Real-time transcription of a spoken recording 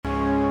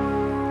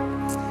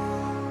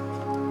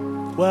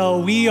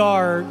Well, we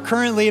are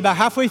currently about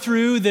halfway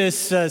through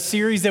this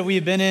series that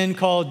we've been in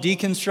called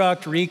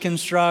Deconstruct,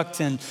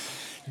 Reconstruct, and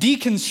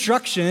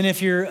deconstruction,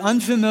 if you're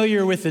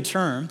unfamiliar with the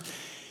term,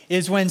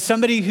 is when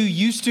somebody who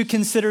used to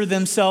consider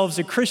themselves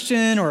a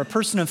Christian or a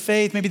person of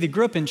faith, maybe they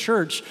grew up in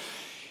church,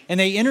 and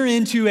they enter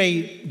into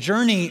a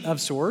journey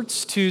of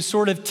sorts to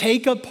sort of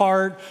take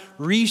apart,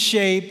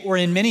 reshape, or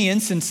in many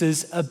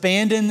instances,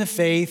 abandon the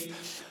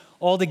faith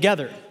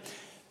altogether.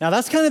 Now,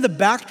 that's kind of the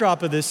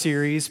backdrop of this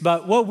series,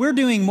 but what we're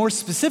doing more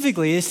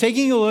specifically is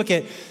taking a look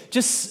at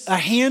just a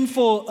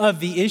handful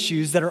of the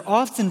issues that are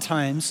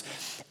oftentimes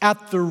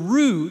at the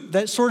root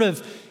that sort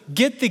of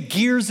get the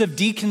gears of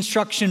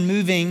deconstruction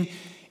moving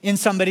in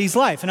somebody's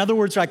life. In other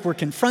words, like we're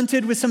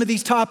confronted with some of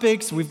these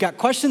topics, we've got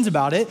questions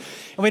about it,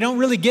 and we don't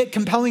really get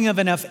compelling of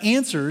enough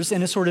answers,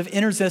 and it sort of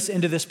enters us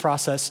into this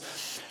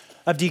process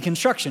of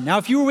deconstruction. Now,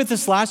 if you were with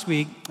us last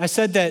week, I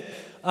said that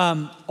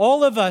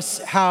all of us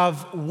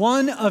have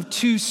one of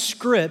two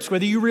scripts,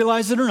 whether you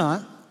realize it or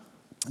not,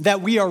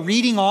 that we are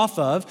reading off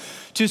of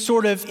to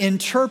sort of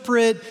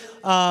interpret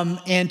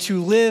and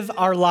to live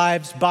our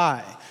lives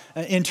by.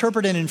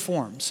 Interpret and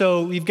inform.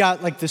 So we've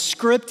got like the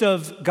script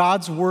of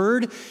God's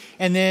word,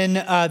 and then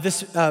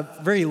this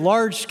very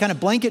large kind of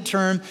blanket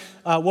term,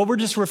 what we're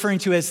just referring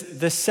to as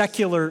the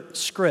secular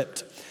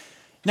script.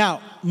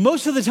 Now,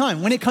 most of the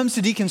time, when it comes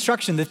to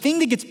deconstruction, the thing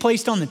that gets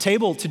placed on the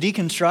table to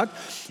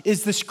deconstruct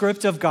is the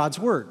script of God's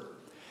word.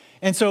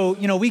 And so,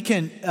 we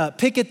can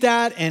pick at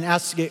that and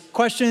ask it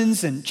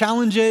questions and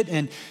challenge it,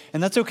 and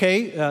that's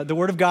okay. The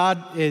word of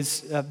God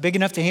is big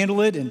enough to handle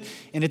it, and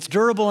it's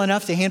durable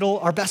enough to handle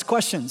our best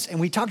questions. And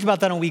we talked about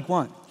that on week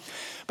 1.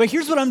 But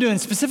here's what I'm doing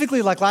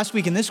specifically like last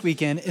week and this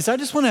weekend is I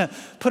just want to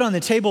put on the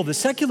table the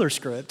secular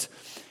script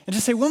and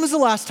just say, when was the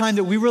last time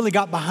that we really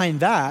got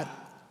behind that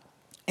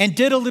and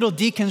did a little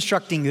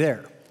deconstructing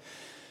there?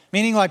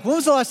 Meaning, like, when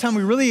was the last time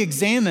we really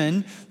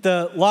examined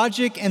the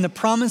logic and the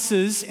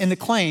promises and the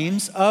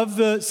claims of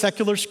the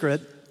secular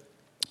script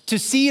to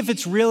see if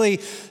it's really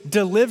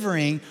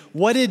delivering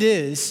what it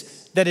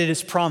is that it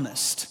is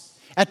promised?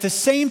 At the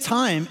same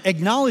time,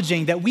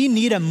 acknowledging that we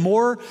need a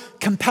more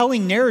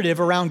compelling narrative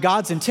around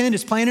God's intent,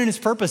 His plan, and His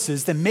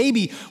purposes than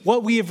maybe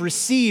what we have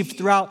received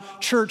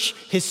throughout church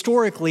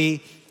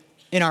historically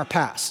in our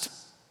past.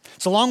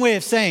 It's a long way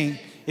of saying,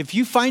 if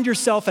you find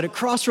yourself at a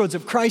crossroads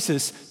of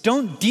crisis,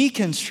 don't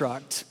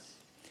deconstruct,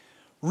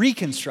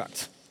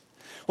 reconstruct.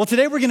 Well,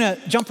 today we're going to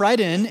jump right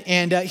in,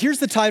 and here's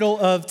the title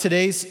of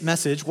today's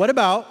message. What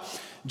about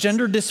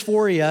gender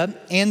dysphoria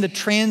and the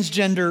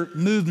transgender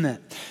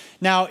movement?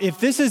 Now, if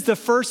this is the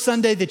first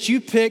Sunday that you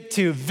picked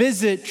to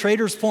visit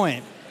Traders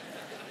Point,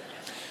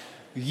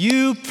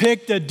 you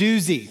picked a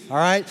doozy, all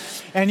right?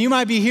 And you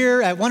might be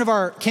here at one of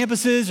our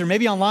campuses or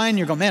maybe online, and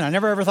you're going, man, I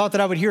never ever thought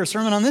that I would hear a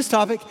sermon on this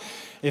topic.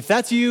 If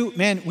that's you,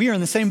 man, we are in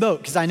the same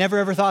boat because I never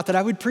ever thought that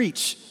I would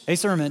preach a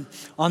sermon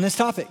on this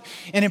topic.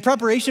 And in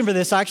preparation for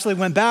this, I actually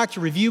went back to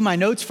review my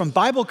notes from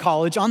Bible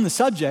college on the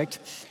subject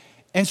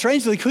and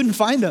strangely couldn't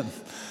find them.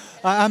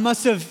 I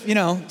must have,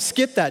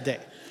 skipped that day.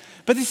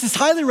 But this is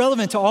highly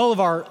relevant to all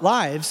of our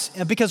lives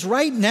because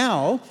right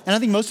now, and I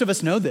think most of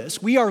us know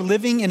this, we are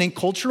living in a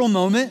cultural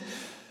moment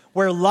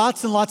where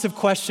lots and lots of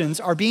questions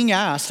are being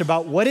asked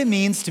about what it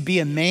means to be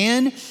a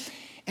man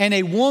and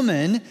a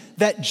woman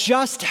that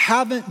just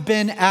haven't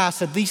been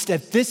asked, at least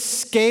at this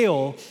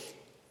scale,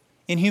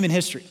 in human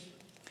history.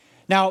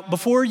 Now,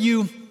 before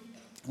you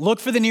look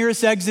for the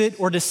nearest exit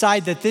or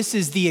decide that this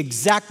is the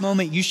exact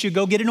moment you should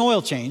go get an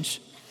oil change,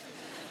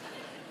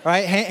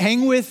 right?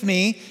 Hang with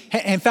me.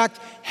 In fact,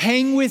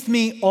 hang with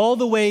me all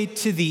the way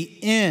to the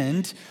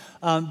end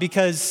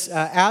because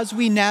as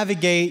we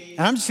navigate,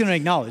 and I'm just going to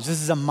acknowledge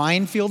this is a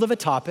minefield of a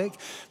topic,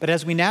 but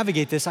as we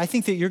navigate this, I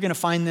think that you're going to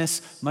find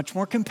this much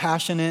more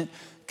compassionate,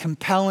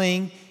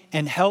 compelling,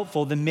 and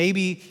helpful than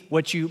maybe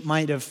what you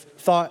might have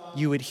thought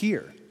you would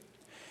hear.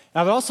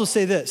 I would also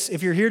say this,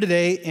 if you're here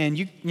today and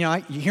you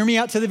hear me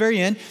out to the very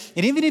end,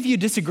 and even if you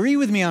disagree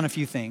with me on a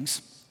few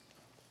things,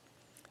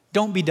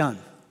 don't be done.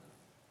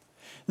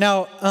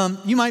 Now,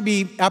 you might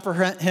be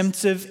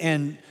apprehensive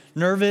and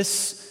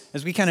nervous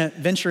as we kind of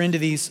venture into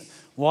these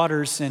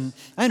waters, and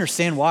I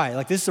understand why.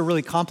 Like, this is a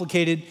really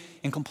complicated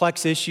and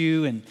complex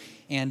issue, and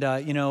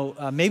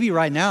maybe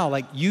right now,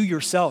 like you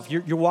yourself,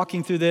 you're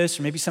walking through this,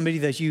 or maybe somebody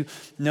that you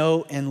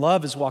know and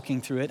love is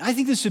walking through it. I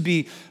think this would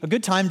be a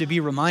good time to be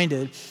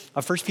reminded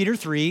of 1 Peter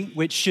 3,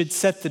 which should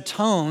set the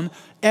tone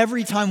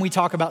every time we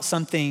talk about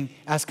something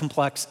as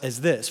complex as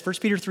this. 1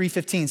 Peter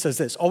 3:15 says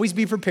this, always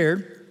be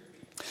prepared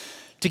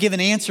to give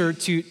an answer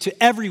to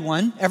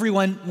everyone.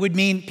 Everyone would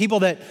mean people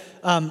that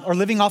are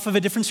living off of a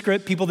different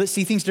script, people that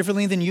see things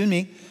differently than you and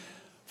me,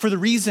 for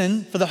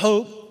the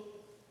hope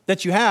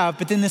that you have.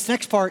 But then this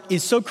next part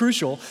is so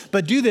crucial.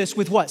 But do this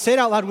with what? Say it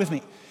out loud with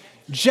me.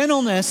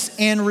 Gentleness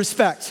and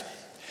respect.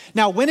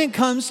 Now, when it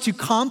comes to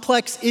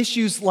complex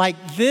issues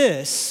like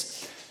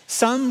this,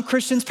 some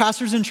Christians,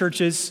 pastors, and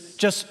churches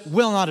just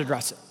will not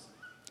address it.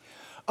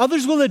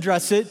 Others will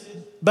address it,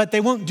 but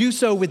they won't do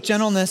so with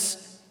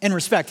gentleness and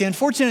respect. The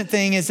unfortunate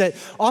thing is that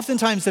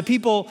oftentimes the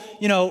people,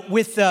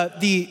 with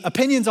the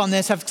opinions on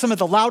this have some of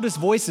the loudest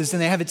voices,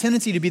 and they have a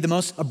tendency to be the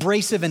most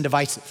abrasive and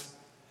divisive.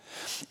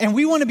 And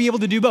we want to be able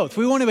to do both.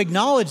 We want to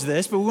acknowledge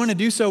this, but we want to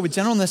do so with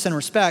gentleness and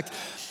respect.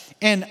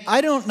 And I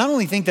don't not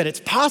only think that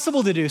it's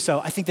possible to do so,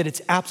 I think that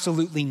it's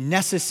absolutely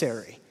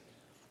necessary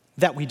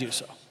that we do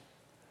so.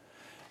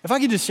 If I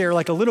could just share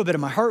like a little bit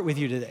of my heart with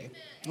you today.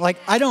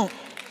 I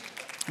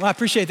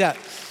appreciate that.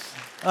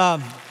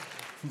 I'm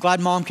glad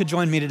mom could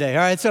join me today.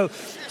 All right, so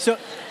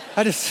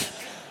I just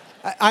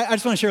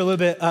want to share a little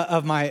bit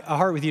of my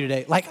heart with you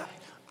today.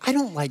 I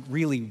don't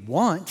really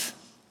want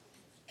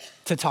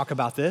to talk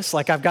about this.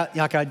 I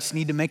just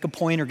need to make a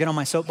point or get on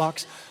my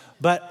soapbox.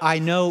 But I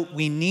know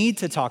we need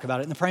to talk about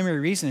it. And the primary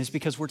reason is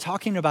because we're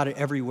talking about it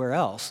everywhere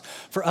else.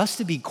 For us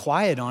to be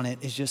quiet on it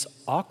is just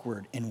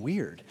awkward and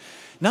weird.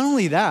 Not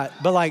only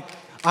that, but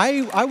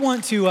I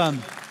want you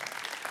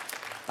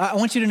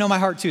to know my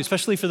heart too,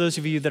 especially for those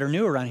of you that are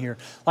new around here.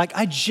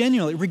 I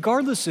genuinely,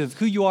 regardless of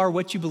who you are,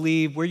 what you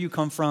believe, where you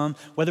come from,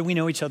 whether we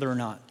know each other or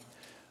not,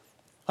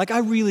 I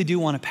really do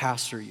want to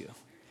pastor you.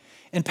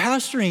 And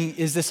pastoring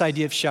is this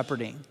idea of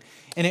shepherding.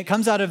 And it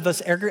comes out of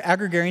this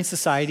agrarian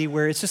society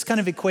where it's just kind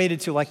of equated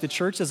to the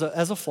church as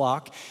a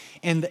flock,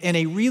 and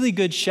a really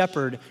good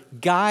shepherd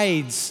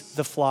guides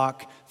the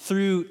flock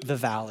through the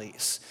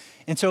valleys.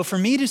 And so for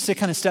me just to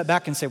kind of step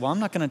back and say, well, I'm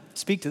not going to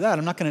speak to that,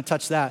 I'm not going to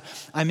touch that,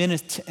 I'm in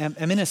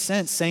a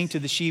sense saying to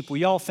the sheep, well,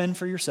 y'all fend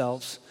for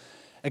yourselves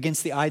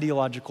against the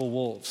ideological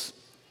wolves.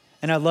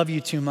 And I love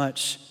you too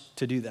much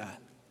to do that.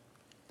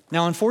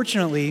 Now,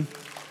 unfortunately,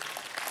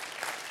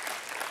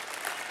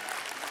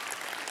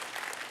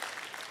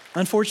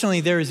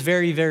 there is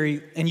very,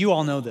 very, and you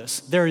all know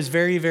this, there is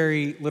very,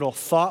 very little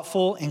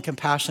thoughtful and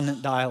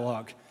compassionate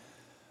dialogue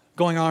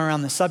going on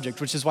around this subject,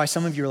 which is why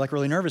some of you are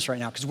really nervous right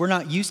now, because we're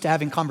not used to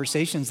having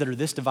conversations that are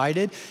this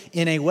divided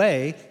in a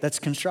way that's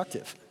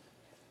constructive.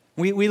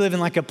 We live in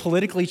a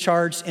politically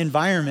charged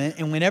environment,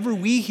 and whenever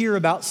we hear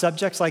about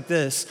subjects like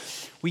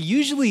this, we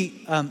usually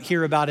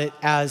hear about it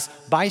as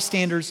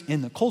bystanders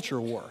in the culture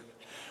war,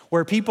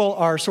 where people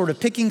are sort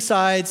of picking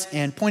sides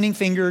and pointing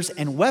fingers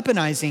and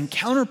weaponizing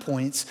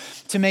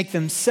counterpoints to make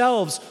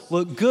themselves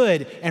look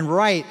good and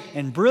right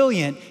and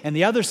brilliant, and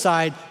the other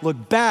side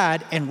look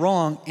bad and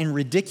wrong and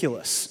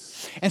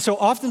ridiculous. And so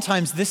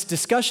oftentimes this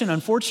discussion,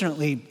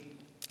 unfortunately,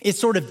 it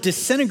sort of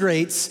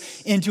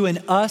disintegrates into an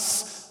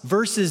us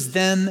versus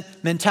them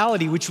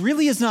mentality, which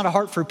really is not a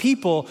heart for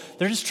people.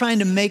 They're just trying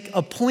to make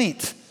a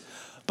point.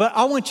 But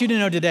I want you to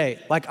know today,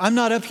 I'm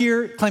not up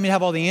here claiming to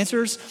have all the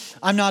answers.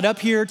 I'm not up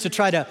here to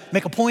try to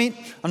make a point.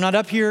 I'm not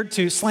up here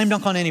to slam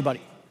dunk on anybody.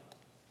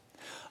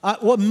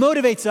 What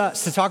motivates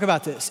us to talk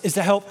about this is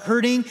to help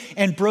hurting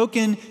and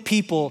broken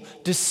people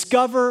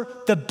discover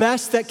the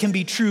best that can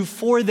be true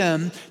for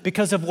them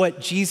because of what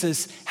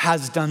Jesus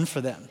has done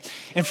for them.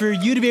 And for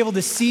you to be able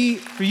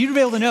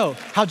to know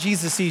how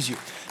Jesus sees you.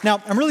 Now,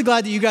 I'm really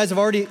glad that you guys have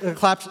already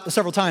clapped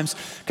several times,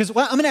 because I'm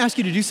going to ask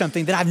you to do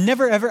something that I've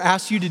never, ever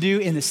asked you to do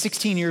in the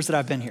 16 years that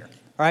I've been here,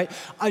 all right?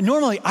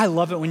 I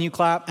love it when you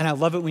clap, and I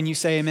love it when you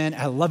say amen.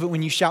 I love it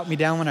when you shout me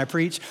down when I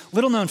preach.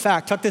 Little known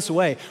fact, tuck this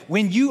away.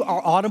 When you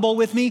are audible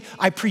with me,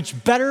 I preach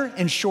better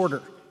and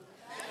shorter.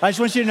 I just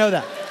want you to know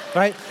that,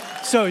 right?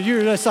 So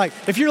you're just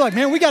if you're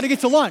man, we got to get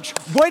to lunch.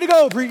 Way to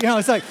go.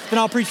 Then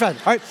I'll preach faster,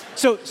 all right?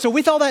 So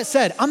with all that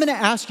said, I'm going to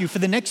ask you for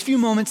the next few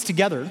moments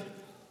together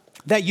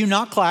that you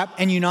not clap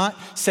and you not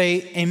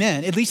say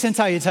amen, at least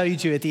until I tell you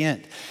to at the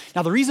end.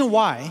 Now, the reason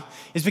why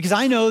is because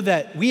I know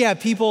that we have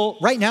people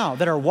right now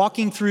that are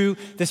walking through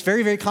this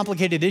very, very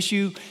complicated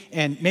issue,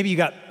 and maybe you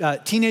got a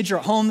teenager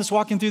at home that's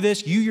walking through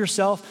this, you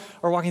yourself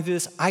are walking through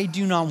this. I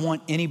do not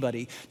want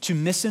anybody to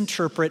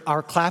misinterpret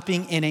our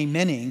clapping and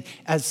amening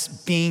as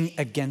being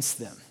against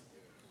them.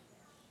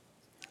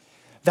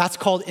 That's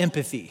called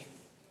empathy.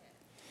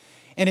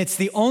 And it's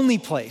the only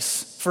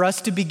place for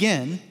us to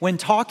begin when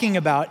talking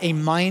about a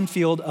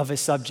minefield of a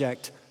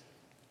subject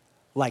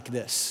like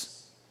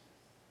this.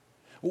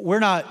 We're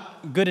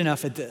not good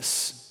enough at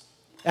this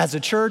as a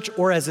church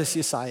or as a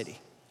society,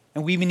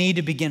 and we need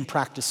to begin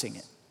practicing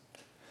it.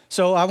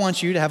 So I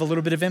want you to have a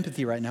little bit of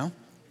empathy right now.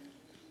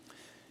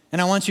 And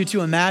I want you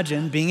to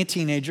imagine being a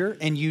teenager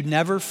and you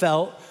never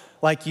felt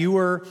like you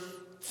were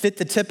fit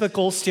the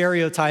typical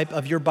stereotype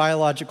of your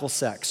biological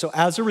sex. So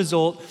as a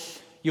result,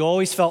 you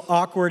always felt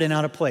awkward and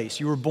out of place.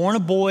 You were born a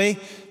boy,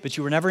 but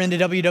you were never into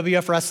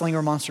WWF wrestling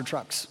or monster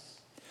trucks.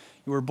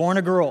 You were born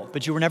a girl,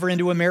 but you were never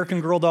into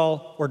American Girl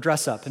doll or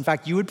dress up. In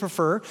fact, you would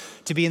prefer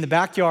to be in the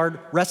backyard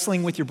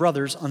wrestling with your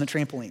brothers on the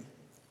trampoline.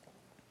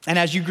 And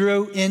as you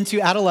grew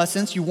into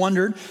adolescence, you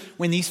wondered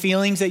when these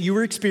feelings that you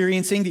were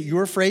experiencing, that you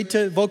were afraid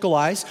to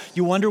vocalize,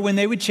 you wonder when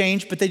they would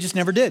change, but they just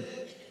never did.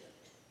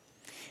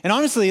 And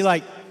honestly, you're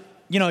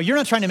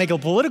not trying to make a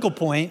political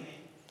point.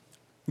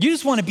 You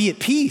just want to be at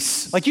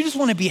peace. You just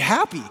want to be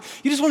happy.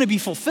 You just want to be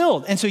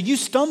fulfilled. And so you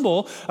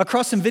stumble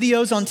across some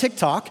videos on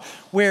TikTok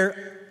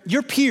where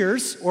your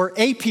peers or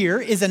a peer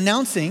is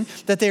announcing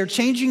that they are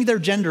changing their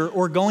gender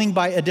or going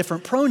by a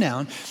different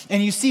pronoun,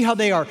 and you see how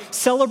they are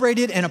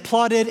celebrated and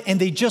applauded, and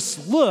they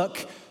just look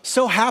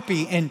so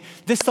happy, and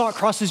this thought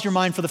crosses your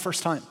mind for the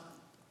first time.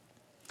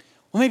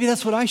 Well, maybe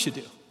that's what I should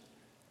do.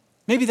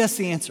 Maybe that's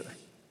the answer.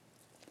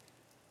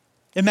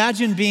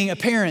 Imagine being a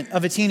parent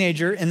of a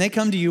teenager, and they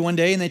come to you one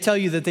day and they tell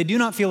you that they do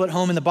not feel at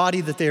home in the body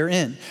that they are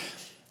in.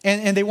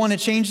 And they want to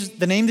change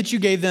the name that you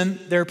gave them,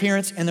 their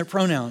appearance, and their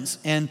pronouns.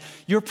 And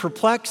you're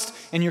perplexed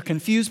and you're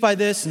confused by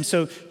this. And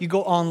so you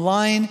go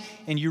online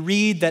and you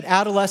read that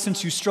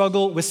adolescents who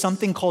struggle with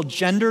something called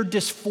gender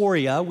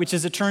dysphoria, which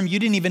is a term you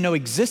didn't even know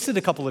existed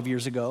a couple of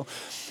years ago,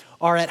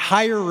 are at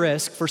higher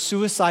risk for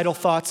suicidal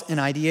thoughts and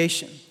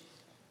ideation.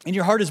 And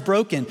your heart is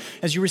broken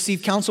as you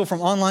receive counsel from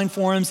online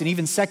forums and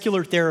even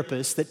secular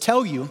therapists that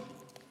tell you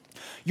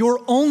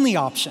your only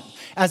option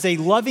as a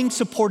loving,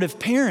 supportive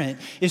parent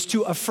is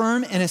to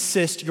affirm and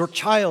assist your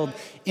child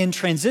in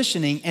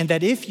transitioning, and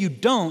that if you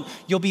don't,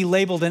 you'll be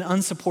labeled an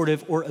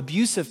unsupportive or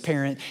abusive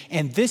parent.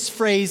 And this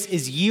phrase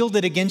is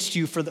yielded against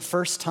you for the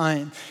first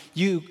time.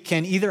 You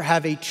can either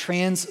have a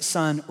trans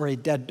son or a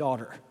dead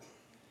daughter,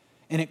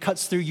 and it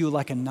cuts through you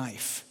like a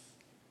knife.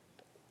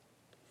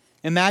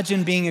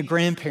 Imagine being a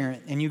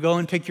grandparent and you go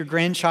and pick your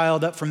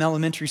grandchild up from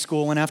elementary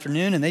school one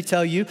afternoon and they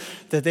tell you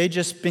that they've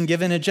just been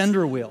given a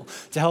gender wheel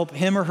to help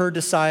him or her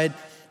decide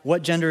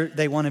what gender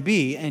they want to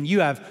be. And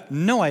you have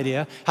no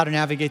idea how to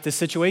navigate this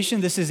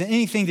situation. This isn't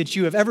anything that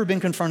you have ever been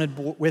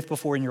confronted with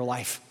before in your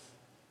life.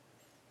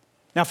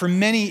 Now, for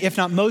many, if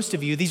not most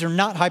of you, these are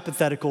not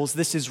hypotheticals.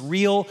 This is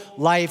real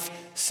life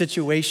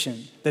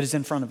situation that is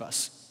in front of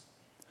us.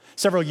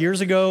 Several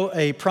years ago,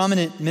 a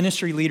prominent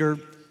ministry leader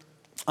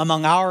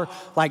among our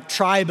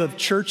tribe of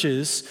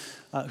churches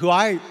who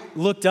I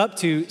looked up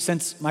to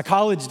since my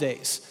college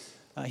days.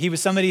 He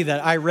was somebody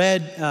that I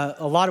read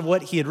a lot of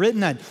what he had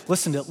written. I'd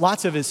listened to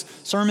lots of his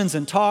sermons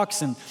and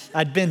talks, and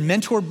I'd been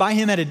mentored by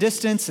him at a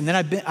distance, and then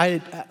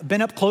I'd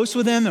been up close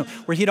with him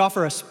where he'd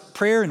offer us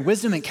prayer and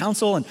wisdom and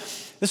counsel. And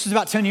this was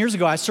about 10 years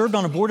ago. I served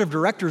on a board of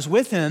directors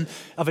with him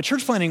of a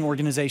church planting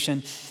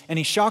organization, and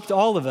he shocked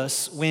all of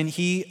us when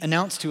he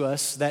announced to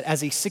us that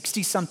as a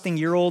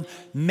 60-something-year-old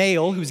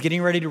male who was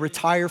getting ready to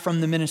retire from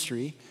the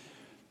ministry,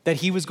 that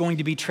he was going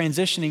to be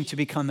transitioning to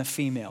become a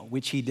female,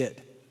 which he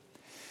did.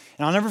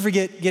 And I'll never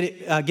forget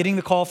getting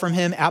the call from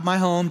him at my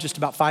home just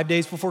about 5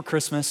 days before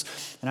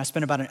Christmas, and I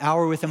spent about an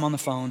hour with him on the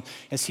phone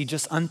as he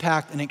just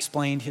unpacked and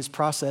explained his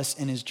process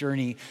and his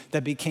journey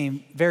that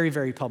became very,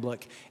 very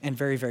public and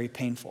very, very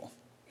painful.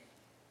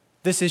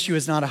 This issue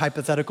is not a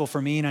hypothetical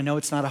for me, and I know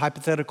it's not a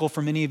hypothetical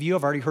for many of you.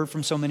 I've already heard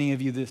from so many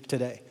of you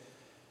today.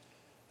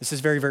 This is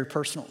very, very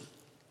personal.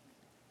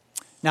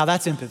 Now,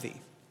 that's empathy.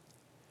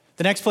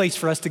 The next place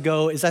for us to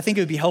go is I think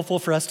it would be helpful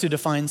for us to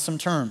define some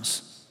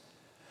terms.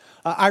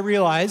 I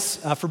realize,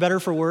 for better or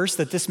for worse,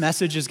 that this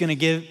message is going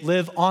to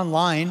live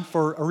online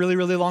for a really,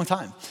 really long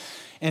time.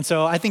 And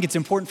so I think it's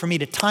important for me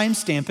to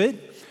timestamp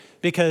it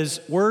because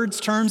words,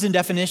 terms, and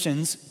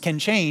definitions can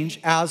change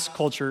as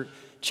culture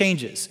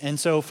changes. And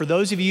so for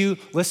those of you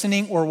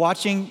listening or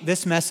watching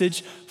this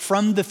message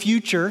from the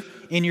future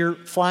in your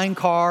flying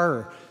car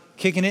or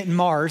kicking it in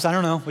Mars, I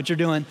don't know what you're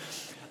doing,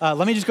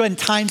 let me just go ahead and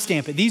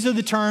timestamp it. These are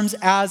the terms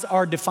as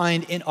are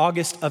defined in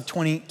August of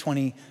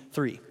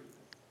 2023.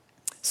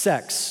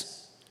 Sex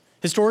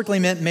historically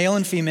meant male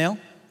and female,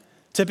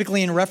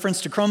 typically in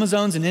reference to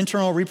chromosomes and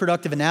internal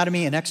reproductive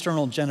anatomy and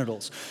external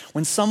genitals.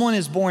 When someone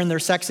is born, their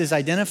sex is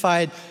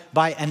identified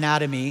by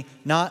anatomy,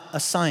 not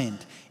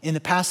assigned. In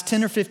the past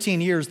 10 or 15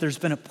 years, there's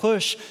been a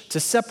push to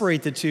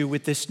separate the two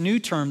with this new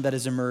term that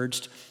has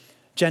emerged,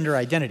 gender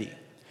identity.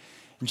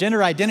 And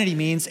gender identity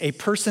means a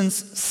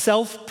person's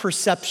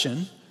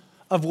self-perception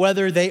of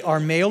whether they are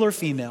male or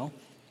female,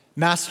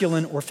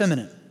 masculine or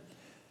feminine.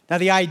 Now,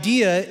 the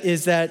idea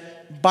is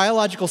that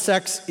biological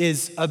sex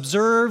is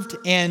observed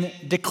and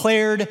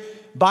declared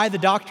by the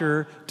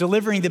doctor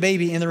delivering the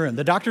baby in the room.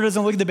 The doctor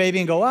doesn't look at the baby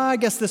and go, I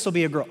guess this will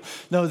be a girl.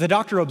 No, the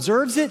doctor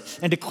observes it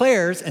and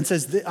declares and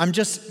says, I'm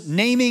just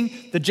naming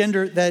the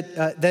gender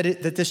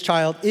that this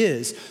child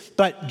is.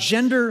 But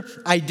gender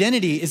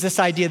identity is this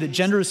idea that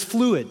gender is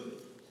fluid,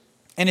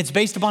 and it's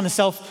based upon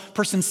a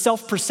person's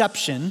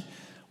self-perception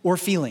or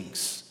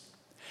feelings.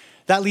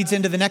 That leads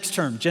into the next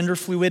term, gender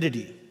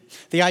fluidity.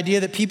 The idea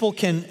that people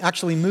can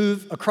actually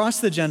move across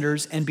the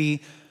genders and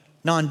be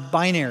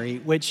non-binary,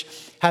 which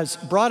has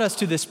brought us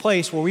to this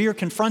place where we are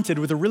confronted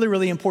with a really,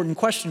 really important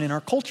question in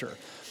our culture.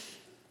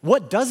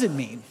 What does it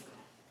mean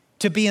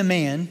to be a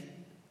man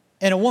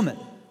and a woman?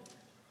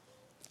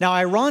 Now,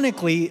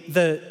 ironically,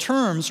 the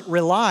terms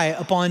rely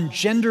upon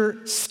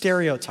gender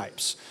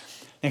stereotypes.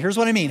 Now, here's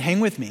what I mean. Hang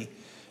with me.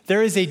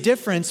 There is a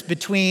difference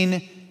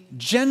between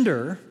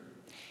gender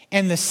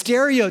and the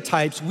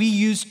stereotypes we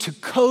use to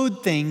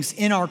code things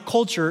in our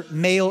culture,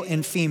 male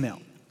and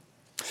female.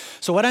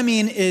 So what I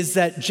mean is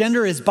that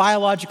gender is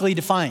biologically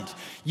defined.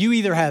 You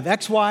either have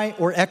XY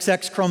or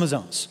XX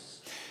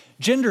chromosomes.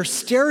 Gender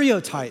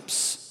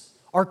stereotypes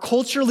are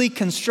culturally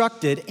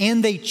constructed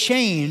and they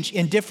change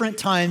in different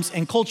times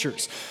and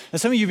cultures. And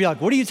some of you be like,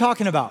 what are you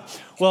talking about?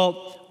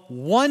 Well,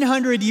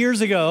 100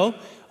 years ago,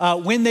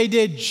 when they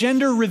did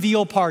gender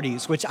reveal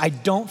parties, which I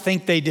don't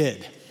think they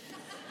did,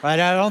 right?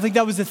 I don't think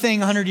that was the thing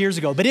 100 years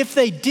ago. But if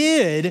they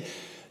did,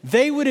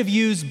 they would have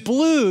used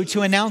blue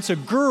to announce a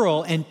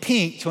girl and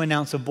pink to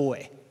announce a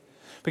boy.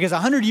 Because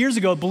 100 years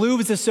ago, blue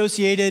was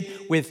associated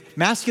with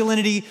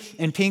masculinity,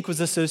 and pink was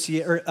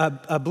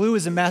blue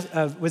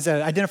was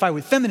identified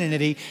with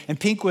femininity, and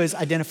pink was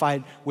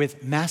identified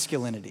with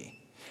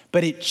masculinity.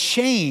 But it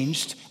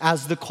changed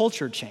as the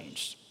culture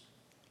changed.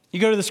 You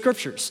go to the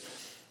scriptures.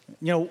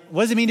 What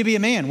does it mean to be a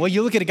man? Well,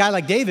 you look at a guy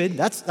like David,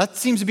 that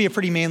seems to be a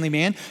pretty manly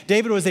man.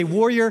 David was a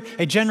warrior,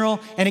 a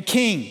general, and a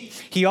king.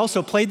 He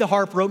also played the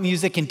harp, wrote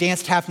music, and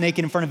danced half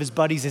naked in front of his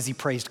buddies as he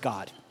praised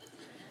God.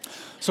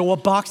 So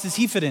what box does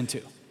he fit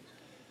into?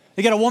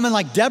 You got a woman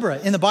like Deborah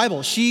in the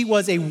Bible. She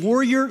was a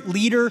warrior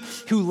leader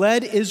who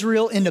led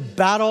Israel into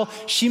battle.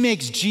 She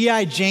makes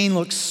G.I. Jane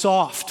look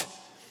soft.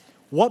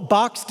 What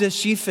box does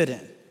she fit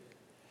in?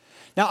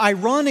 Now,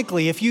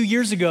 ironically, a few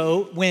years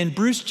ago, when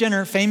Bruce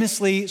Jenner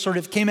famously sort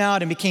of came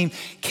out and became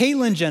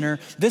Caitlyn Jenner,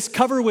 this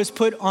cover was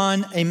put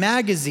on a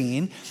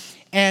magazine,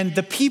 and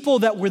the people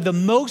that were the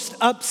most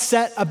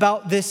upset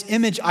about this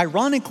image,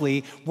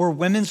 ironically, were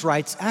women's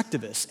rights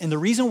activists. And the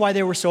reason why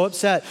they were so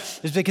upset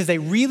is because they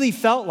really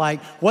felt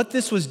like what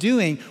this was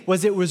doing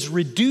was it was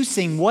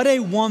reducing what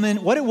it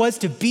was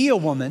to be a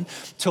woman,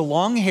 to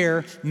long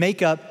hair,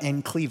 makeup,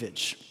 and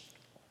cleavage.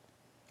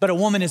 But a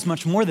woman is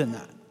much more than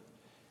that.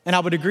 And I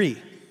would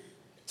agree.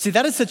 See,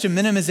 that is such a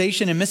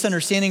minimization and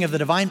misunderstanding of the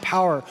divine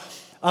power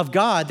of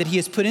God that he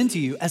has put into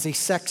you as a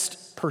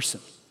sexed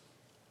person.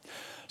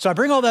 So I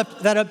bring all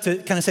that up to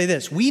kind of say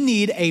this. We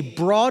need a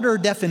broader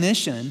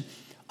definition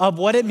of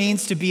what it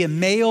means to be a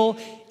male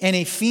and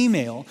a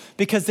female,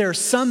 because there are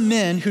some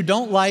men who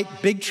don't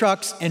like big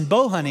trucks and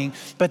bow hunting,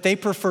 but they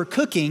prefer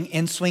cooking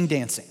and swing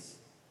dancing.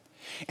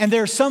 And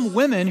there are some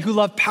women who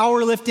love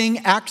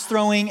powerlifting, axe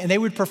throwing, and they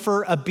would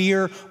prefer a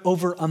beer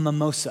over a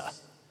mimosa.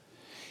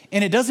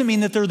 And it doesn't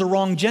mean that they're the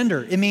wrong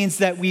gender. It means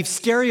that we've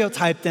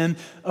stereotyped them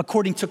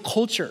according to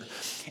culture.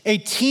 A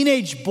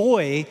teenage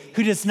boy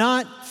who does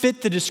not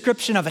fit the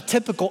description of a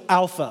typical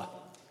alpha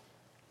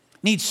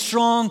needs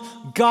strong,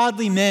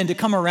 godly men to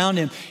come around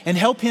him and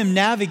help him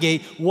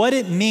navigate what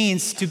it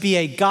means to be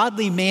a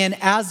godly man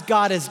as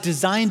God has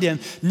designed him,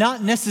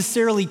 not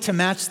necessarily to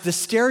match the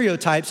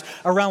stereotypes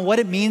around what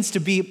it means to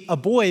be a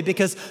boy,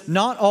 because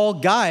not all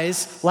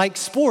guys like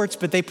sports,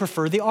 but they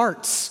prefer the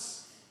arts.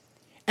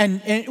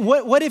 And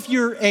what if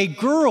you're a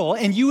girl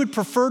and you would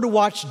prefer to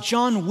watch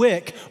John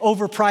Wick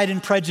over Pride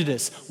and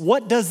Prejudice?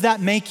 What does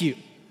that make you? It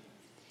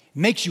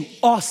makes you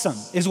awesome,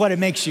 is what it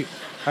makes you,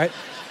 right?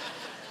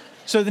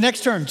 So the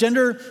next term,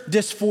 gender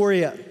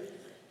dysphoria.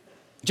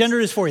 Gender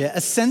dysphoria,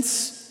 a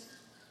sense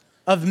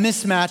of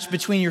mismatch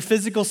between your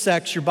physical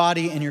sex, your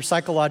body, and your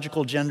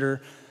psychological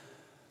gender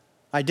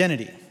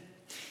identity.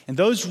 And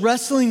those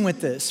wrestling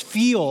with this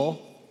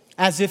feel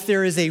as if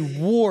there is a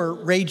war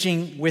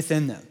raging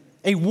within them.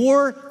 A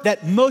war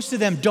that most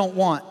of them don't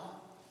want.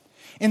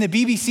 In the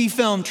BBC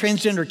film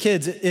Transgender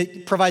Kids,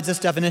 it provides this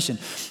definition.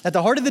 At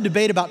the heart of the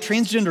debate about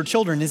transgender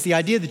children is the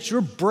idea that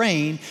your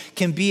brain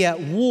can be at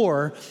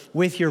war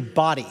with your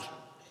body.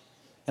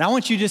 And I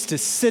want you just to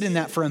sit in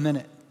that for a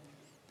minute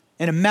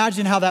and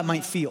imagine how that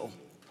might feel.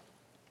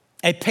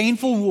 A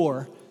painful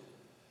war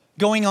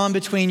going on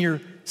between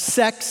your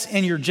sex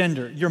and your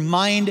gender, your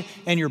mind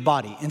and your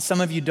body. And some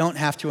of you don't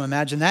have to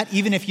imagine that.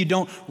 Even if you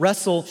don't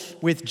wrestle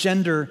with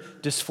gender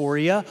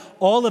dysphoria,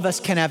 all of us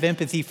can have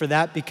empathy for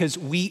that, because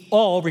we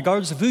all,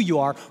 regardless of who you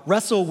are,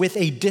 wrestle with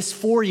a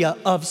dysphoria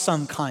of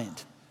some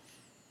kind.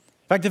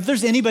 In fact, if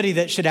there's anybody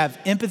that should have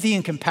empathy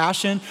and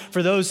compassion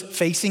for those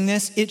facing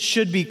this, it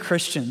should be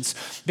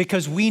Christians,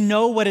 because we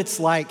know what it's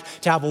like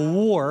to have a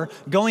war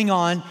going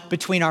on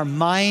between our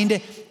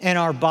mind and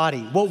our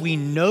body, what we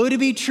know to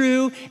be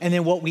true and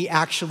then what we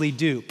actually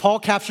do. Paul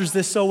captures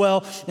this so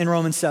well in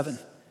Romans 7.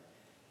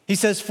 He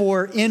says,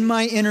 "For in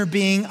my inner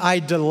being I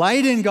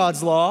delight in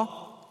God's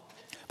law,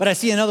 but I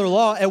see another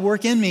law at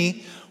work in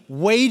me,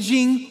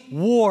 waging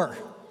war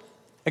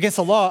against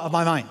the law of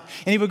my mind."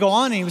 And he would go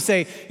on and he would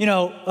say,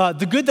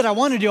 the good that I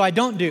want to do, I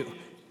don't do.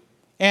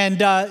 And,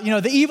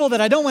 the evil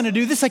that I don't want to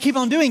do, this I keep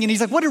on doing. And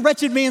he's like, what a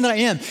wretched man that I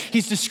am.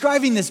 He's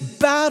describing this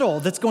battle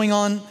that's going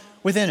on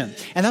within him.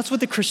 And that's what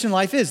the Christian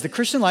life is. The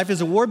Christian life is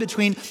a war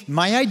between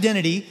my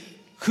identity,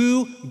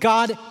 who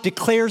God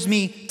declares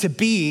me to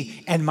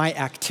be, and my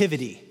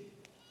activity,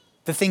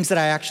 the things that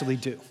I actually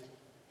do.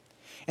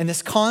 And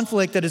this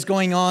conflict that is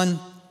going on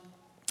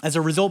as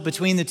a result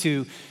between the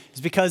two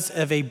is because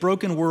of a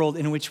broken world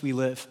in which we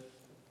live.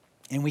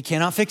 And we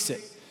cannot fix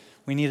it.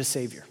 We need a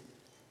Savior.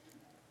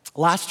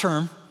 Last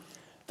term,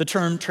 the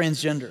term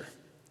transgender.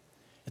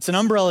 It's an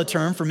umbrella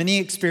term for many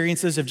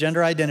experiences of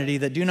gender identity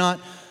that do not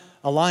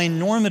align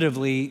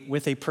normatively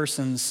with a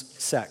person's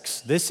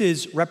sex. This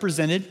is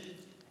represented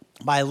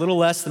by a little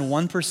less than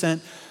 1%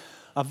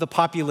 of the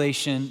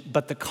population,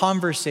 but the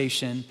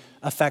conversation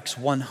affects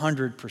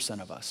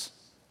 100% of us.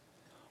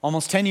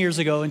 Almost 10 years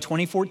ago in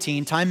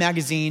 2014, Time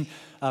magazine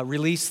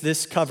released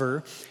this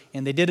cover,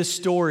 and they did a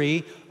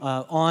story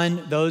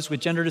on those with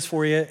gender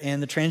dysphoria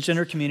and the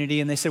transgender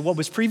community, and they said what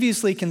was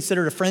previously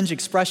considered a fringe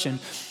expression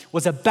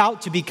was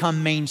about to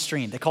become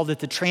mainstream. They called it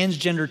the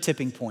transgender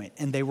tipping point,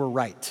 and they were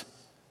right.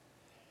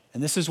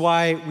 And this is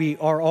why we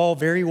are all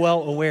very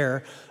well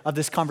aware of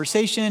this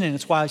conversation, and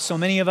it's why so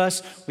many of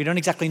us, we don't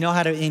exactly know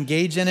how to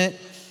engage in it.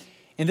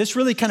 And this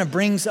really kind of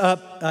brings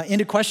up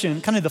into question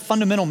kind of the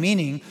fundamental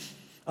meaning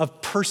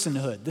of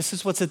personhood. This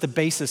is what's at the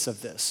basis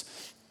of this.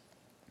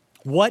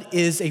 What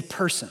is a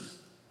person?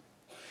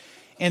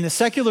 And the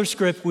secular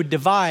script would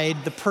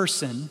divide the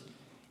person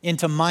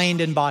into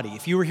mind and body.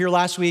 If you were here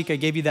last week, I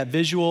gave you that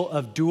visual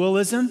of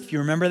dualism, if you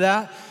remember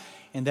that,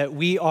 and that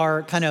we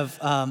are kind of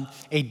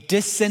a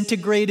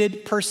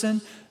disintegrated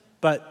person,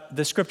 but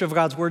the script of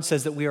God's word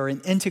says that we are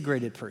an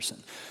integrated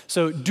person.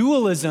 So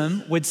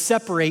dualism would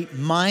separate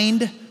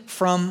mind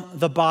from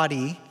the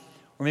body,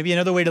 or maybe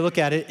another way to look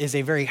at it is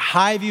a very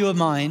high view of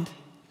mind,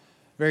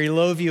 very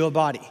low view of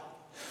body.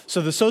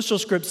 So the social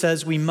script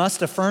says we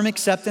must affirm,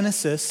 accept, and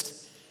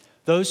assist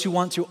those who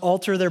want to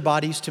alter their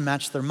bodies to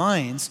match their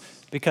minds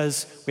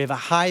because we have a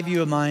high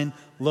view of mind,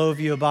 low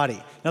view of body.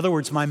 In other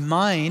words, my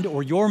mind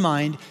or your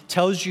mind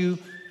tells you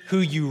who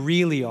you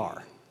really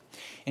are.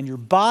 And your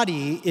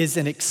body is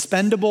an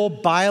expendable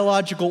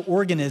biological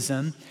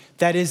organism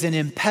that is an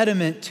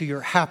impediment to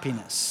your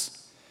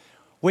happiness,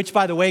 which,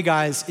 by the way,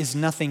 guys, is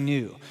nothing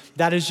new.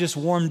 That is just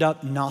warmed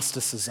up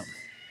Gnosticism.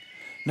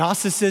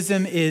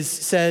 Gnosticism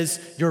says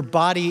your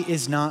body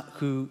is not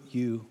who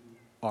you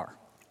are.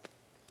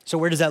 So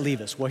where does that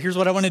leave us? Well, here's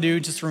what I want to do,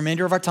 just the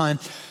remainder of our time.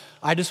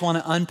 I just want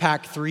to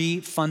unpack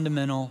three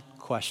fundamental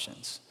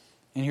questions.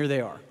 And here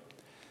they are.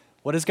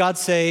 What does God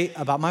say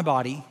about my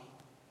body?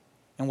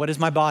 And what does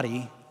my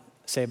body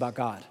say about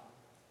God?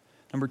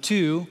 Number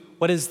two,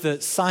 what is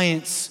the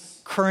science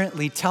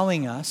currently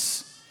telling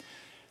us?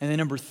 And then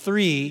number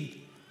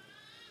three,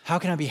 how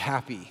can I be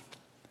happy?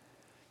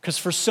 Because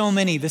for so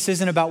many, this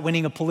isn't about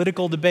winning a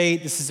political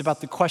debate. This is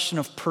about the question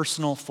of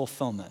personal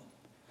fulfillment.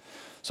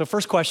 So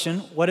first question,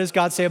 what does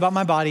God say about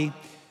my body?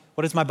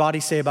 What does my body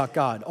say about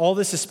God? All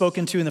this is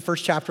spoken to in the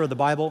first chapter of the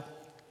Bible.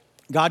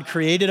 God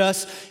created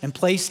us and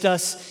placed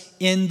us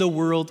in the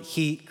world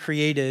he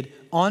created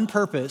on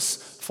purpose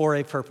for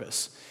a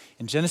purpose.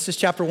 In Genesis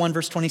chapter 1,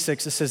 verse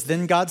 26, it says,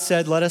 "Then God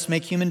said, let us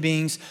make human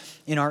beings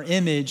in our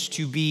image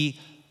to be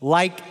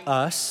like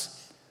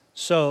us."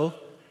 So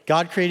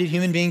God created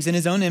human beings in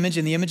his own image.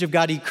 In the image of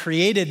God, he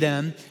created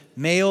them,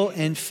 male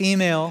and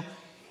female,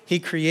 he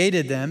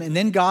created them. And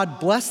then God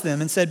blessed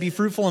them and said, "Be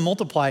fruitful and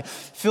multiply,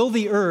 fill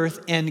the earth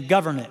and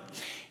govern it."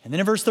 And then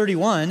in verse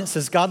 31, it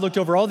says, God looked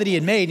over all that he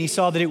had made and he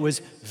saw that it was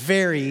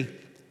very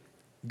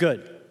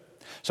good.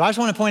 So I just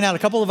want to point out a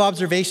couple of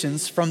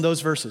observations from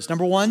those verses.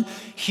 Number one,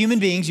 human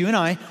beings, you and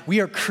I,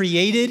 we are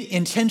created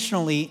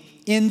intentionally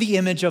in the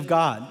image of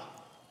God.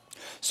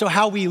 So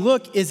how we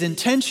look is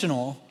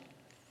intentional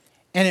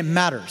and it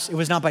matters. It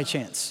was not by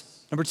chance.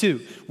 Number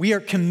two, we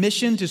are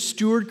commissioned to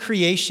steward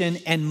creation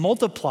and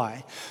multiply.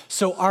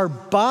 So our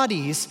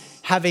bodies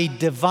have a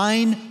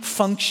divine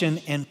function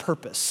and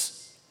purpose.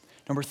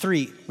 Number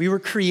three, we were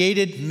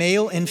created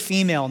male and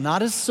female,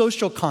 not as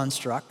social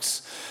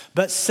constructs,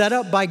 but set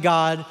up by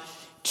God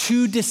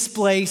to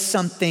display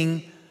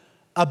something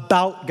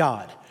about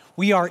God.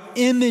 We are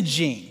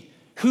imaging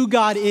who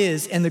God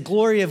is and the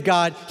glory of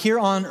God here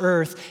on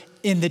earth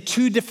in the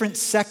two different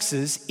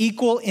sexes,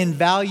 equal in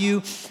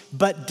value,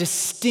 but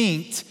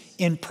distinct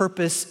in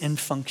purpose and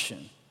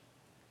function.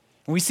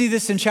 And we see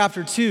this in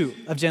chapter 2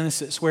 of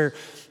Genesis, where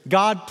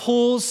God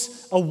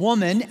pulls a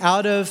woman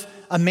out of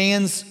a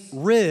man's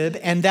rib,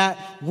 and that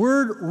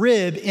word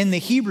rib in the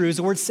Hebrew is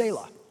the word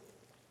Selah.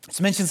 It's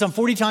mentioned some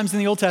 40 times in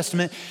the Old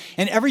Testament,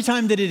 and every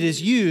time that it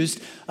is used,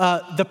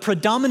 the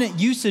predominant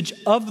usage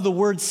of the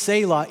word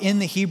Selah in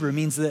the Hebrew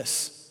means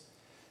this: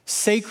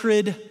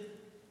 sacred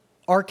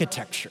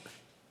architecture.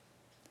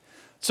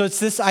 So it's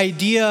this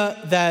idea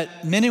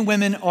that men and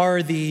women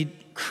are the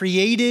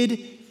created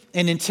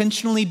and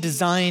intentionally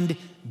designed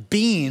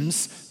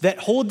beings that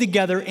hold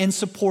together and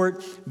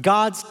support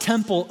God's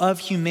temple of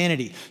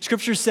humanity.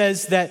 Scripture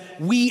says that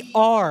we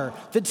are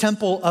the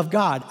temple of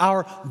God,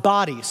 our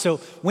body. So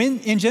when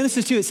in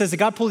Genesis 2, it says that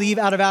God pulled Eve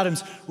out of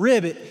Adam's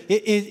rib, it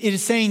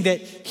is saying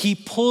that he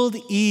pulled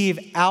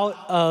Eve out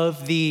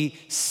of the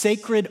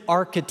sacred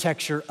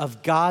architecture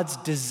of God's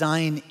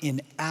design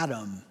in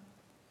Adam.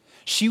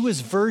 She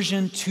was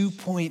version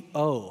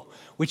 2.0.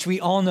 Which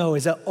we all know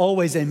is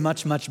always a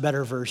much, much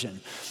better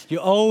version. You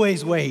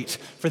always wait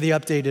for the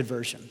updated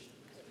version.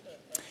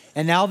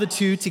 And now the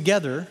two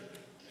together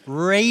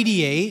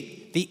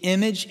radiate the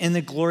image and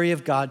the glory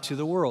of God to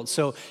the world.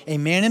 So a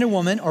man and a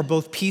woman are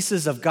both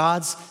pieces of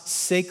God's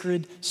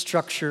sacred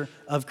structure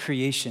of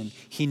creation.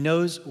 He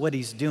knows what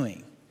he's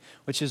doing,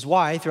 which is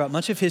why throughout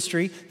much of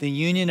history, the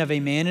union of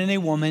a man and a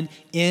woman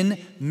in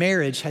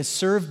marriage has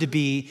served to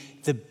be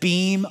the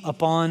beam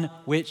upon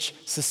which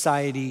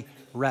society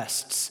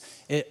rests.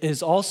 It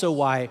is also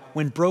why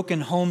when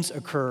broken homes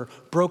occur,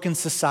 broken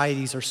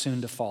societies are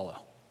soon to follow.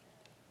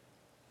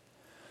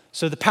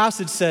 So the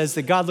passage says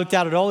that God looked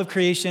out at all of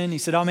creation. He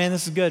said, oh man,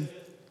 this is good.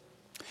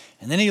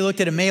 And then he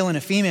looked at a male and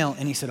a female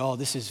and he said, oh,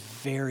 this is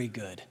very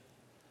good.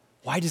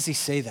 Why does he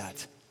say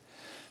that?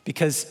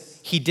 Because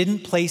he didn't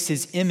place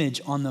his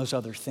image on those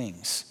other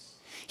things.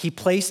 He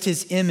placed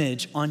his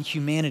image on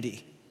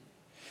humanity.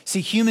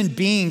 See, human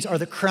beings are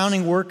the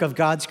crowning work of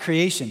God's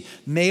creation.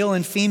 Male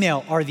and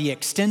female are the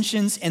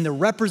extensions and the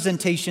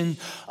representation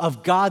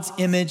of God's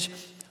image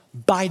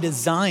by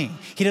design.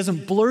 He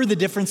doesn't blur the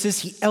differences,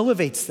 he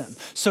elevates them.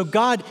 So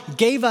God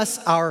gave us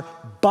our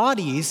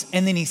bodies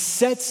and then he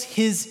sets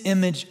his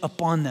image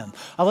upon them.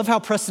 I love how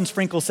Preston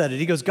Sprinkle said it.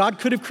 He goes, God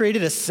could have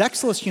created a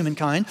sexless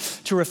humankind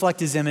to reflect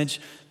his image,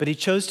 but he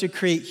chose to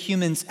create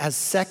humans as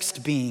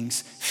sexed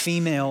beings,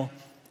 female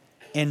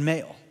and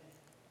male.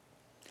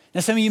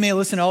 Now, some of you may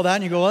listen to all that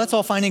and you go, well, that's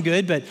all fine and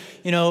good, but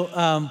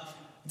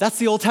that's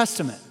the Old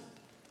Testament.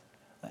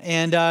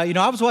 And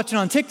I was watching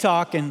on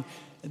TikTok and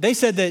they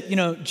said that,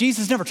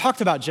 Jesus never talked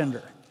about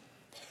gender.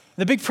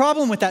 The big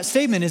problem with that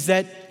statement is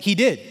that he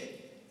did.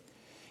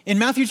 In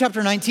Matthew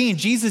chapter 19,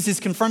 Jesus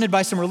is confronted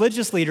by some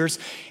religious leaders,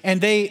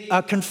 and they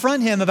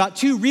confront him about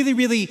two really,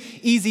 really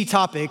easy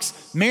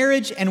topics,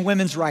 marriage and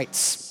women's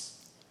rights.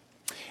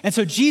 And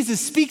so Jesus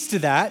speaks to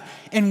that,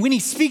 and when he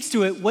speaks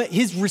to it, what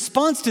his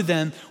response to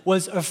them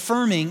was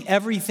affirming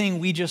everything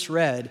we just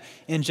read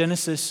in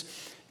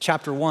Genesis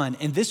chapter 1.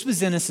 And this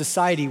was in a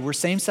society where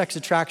same-sex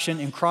attraction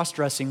and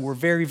cross-dressing were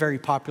very, very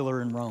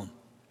popular in Rome.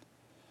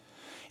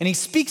 And he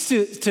speaks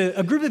to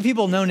a group of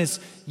people known as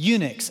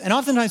eunuchs. And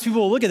oftentimes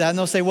people will look at that and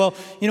they'll say, well,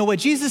 what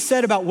Jesus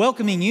said about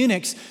welcoming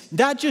eunuchs,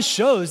 that just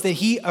shows that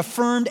he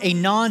affirmed a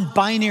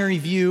non-binary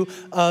view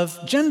of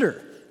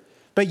gender.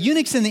 But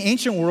eunuchs in the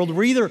ancient world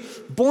were either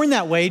born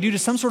that way due to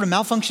some sort of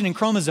malfunction in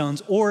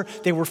chromosomes, or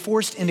they were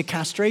forced into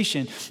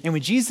castration. And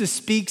when Jesus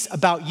speaks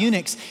about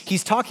eunuchs,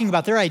 he's talking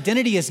about their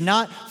identity is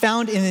not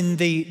found in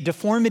the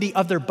deformity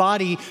of their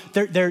body,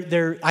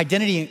 their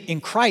identity in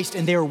Christ,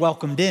 and they are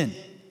welcomed in.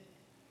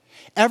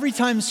 Every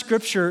time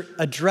Scripture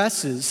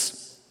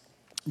addresses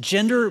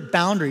gender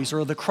boundaries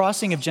or the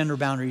crossing of gender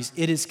boundaries,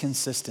 it is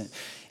consistent.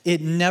 It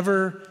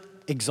never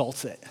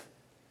exalts it.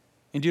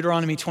 In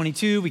Deuteronomy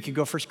 22, we could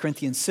go 1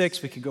 Corinthians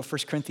 6, we could go 1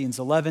 Corinthians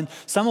 11.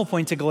 Some will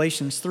point to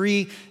Galatians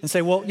 3 and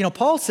say, well,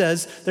 Paul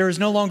says there is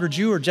no longer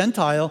Jew or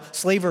Gentile,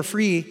 slave or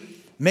free,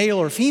 male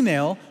or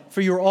female,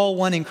 for you are all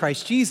one in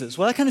Christ Jesus.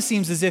 Well, that kind of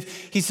seems as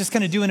if he's just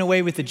kind of doing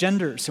away with the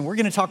genders. And we're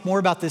going to talk more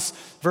about this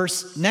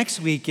verse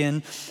next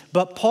weekend.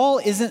 But Paul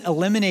isn't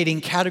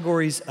eliminating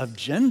categories of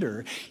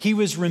gender. He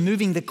was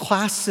removing the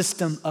class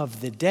system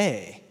of the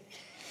day.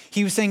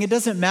 He was saying it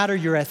doesn't matter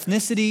your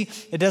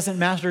ethnicity, it doesn't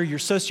matter your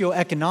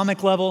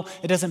socioeconomic level,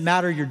 it doesn't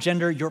matter your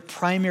gender, your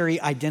primary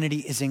identity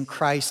is in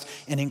Christ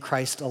and in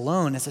Christ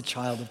alone as a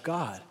child of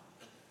God.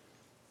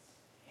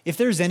 If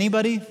there's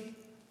anybody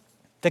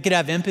that could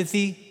have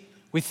empathy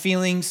with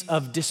feelings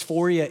of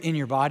dysphoria in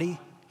your body,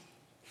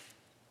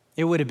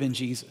 it would have been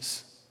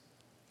Jesus.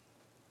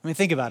 I mean,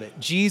 think about it.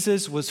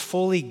 Jesus was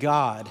fully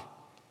God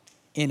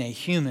in a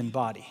human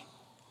body.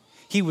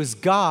 He was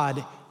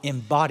God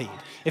embodied.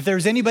 If there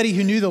was anybody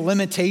who knew the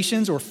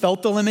limitations or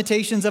felt the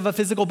limitations of a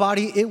physical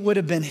body, it would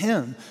have been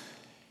him.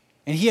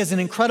 And he has an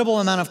incredible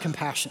amount of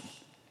compassion.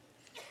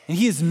 And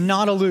he is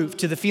not aloof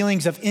to the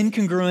feelings of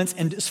incongruence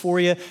and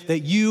dysphoria that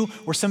you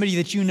or somebody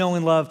that you know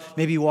and love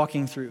may be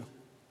walking through.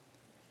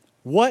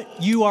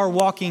 What you are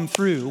walking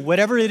through,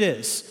 whatever it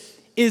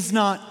is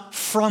not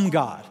from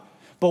God.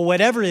 But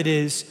whatever it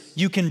is,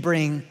 you can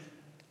bring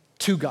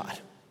to God.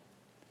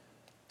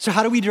 So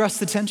how do we address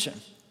the tension?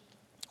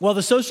 Well,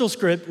 the social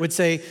script would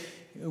say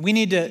we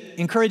need to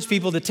encourage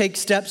people to take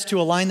steps to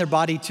align their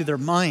body to their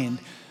mind.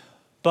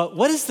 But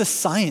what is the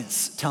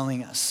science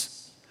telling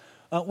us?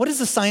 What does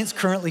the science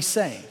currently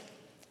say?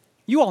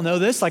 You all know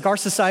this, like our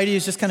society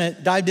is just kind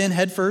of dived in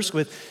headfirst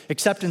with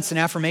acceptance and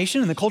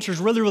affirmation, and the culture is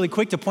really, really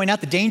quick to point out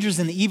the dangers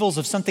and the evils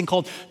of something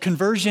called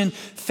conversion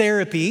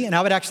therapy, and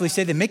I would actually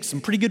say they make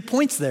some pretty good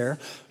points there.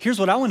 Here's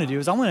what I want to do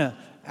is I want to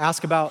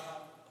ask about,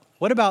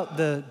 what about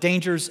the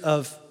dangers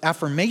of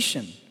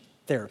affirmation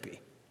therapy?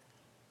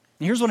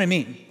 And here's what I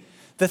mean.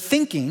 The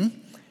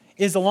thinking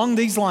is along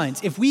these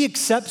lines. If we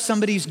accept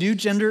somebody's new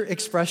gender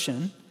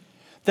expression,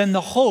 then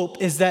the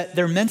hope is that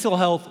their mental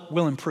health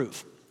will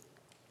improve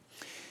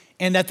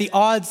and that the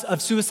odds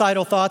of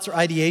suicidal thoughts or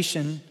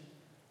ideation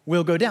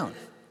will go down.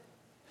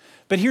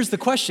 But here's the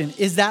question,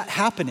 is that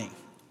happening?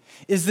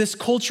 Is this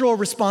cultural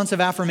response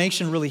of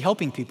affirmation really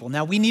helping people?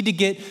 Now, we need to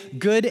get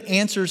good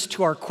answers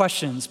to our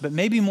questions, but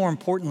maybe more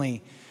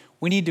importantly,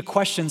 we need to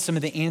question some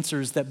of the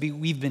answers that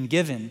we've been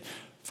given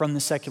from the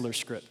secular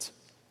script.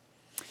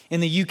 In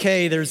the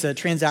UK, there's a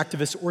trans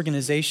activist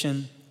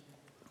organization,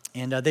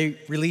 and they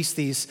released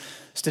these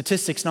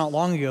statistics not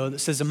long ago that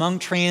says among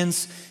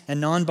trans and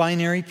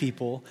non-binary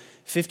people,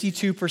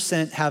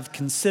 52% have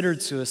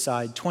considered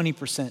suicide,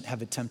 20%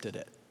 have attempted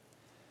it.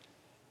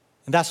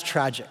 And that's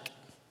tragic.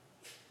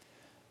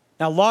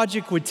 Now,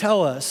 logic would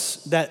tell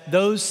us that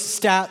those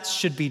stats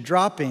should be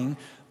dropping,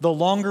 the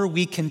longer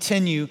we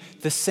continue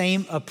the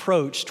same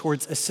approach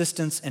towards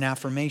assistance and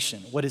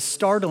affirmation. What is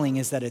startling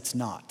is that it's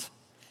not.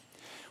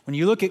 When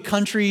you look at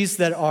countries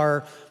that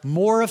are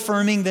more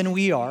affirming than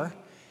we are,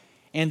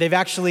 and they've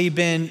actually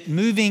been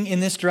moving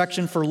in this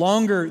direction for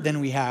longer than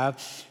we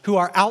have, who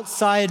are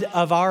outside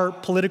of our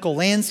political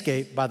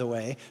landscape, by the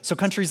way, so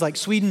countries like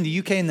Sweden, the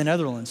UK, and the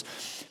Netherlands,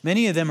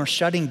 many of them are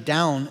shutting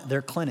down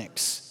their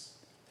clinics.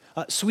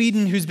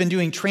 Sweden, who's been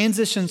doing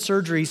transition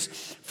surgeries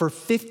for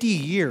 50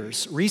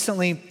 years,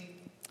 recently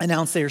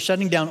announced they are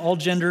shutting down all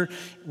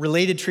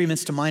gender-related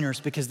treatments to minors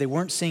because they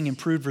weren't seeing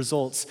improved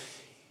results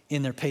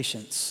in their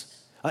patients.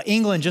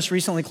 England just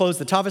recently closed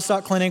the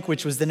Tavistock Clinic,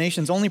 which was the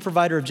nation's only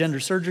provider of gender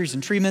surgeries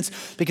and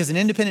treatments, because an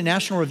independent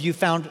national review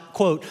found,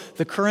 quote,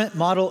 the current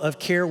model of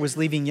care was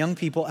leaving young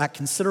people at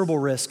considerable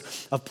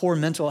risk of poor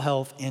mental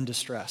health and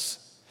distress.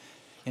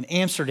 In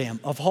Amsterdam,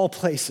 of all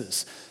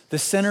places, the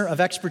Center of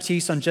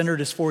Expertise on Gender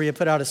Dysphoria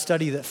put out a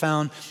study that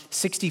found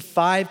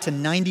 65 to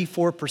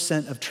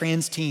 94% of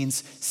trans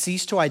teens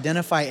cease to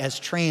identify as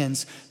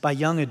trans by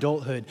young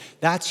adulthood.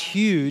 That's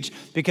huge,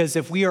 because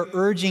if we are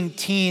urging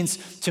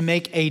teens to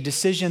make a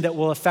decision that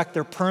will affect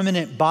their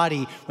permanent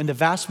body when the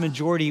vast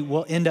majority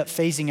will end up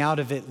phasing out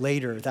of it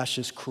later, that's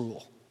just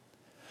cruel.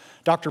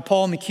 Dr.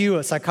 Paul McHugh,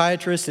 a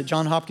psychiatrist at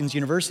Johns Hopkins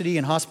University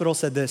and Hospital,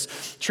 said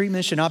this: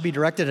 treatment should not be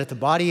directed at the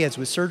body as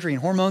with surgery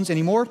and hormones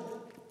anymore.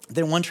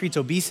 Then one treats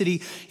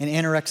obesity and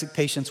anorexic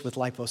patients with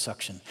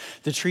liposuction.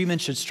 The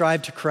treatment should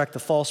strive to correct the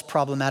false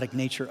problematic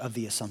nature of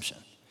the assumption.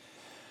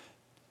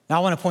 Now I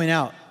want to point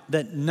out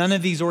that none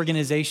of these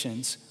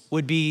organizations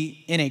would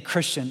be in a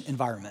Christian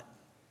environment.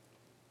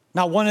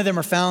 Not one of them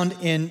are found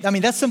in,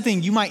 that's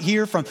something you might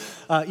hear from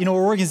an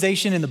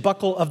organization in the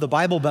buckle of the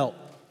Bible Belt.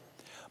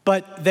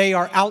 But they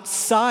are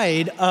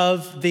outside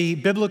of the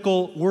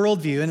biblical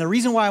worldview. And the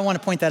reason why I want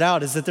to point that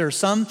out is that there are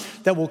some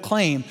that will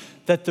claim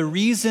that the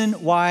reason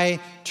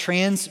why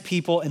trans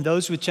people and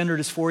those with gender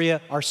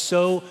dysphoria are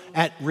so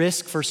at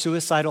risk for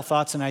suicidal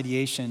thoughts and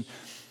ideation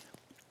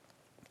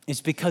is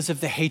because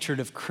of the hatred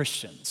of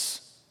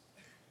Christians.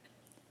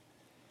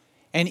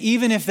 And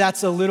even if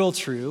that's a little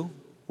true,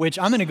 which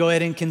I'm going to go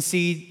ahead and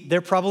concede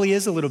there probably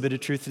is a little bit of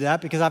truth to that,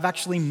 because I've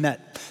actually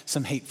met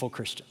some hateful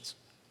Christians,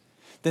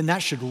 then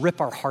that should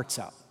rip our hearts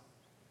out.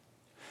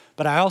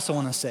 But I also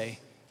want to say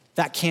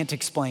that can't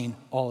explain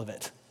all of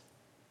it,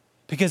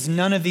 because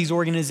none of these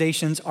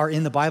organizations are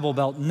in the Bible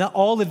Belt.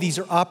 All of these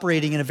are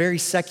operating in a very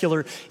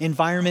secular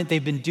environment.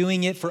 They've been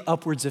doing it for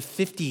upwards of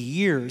 50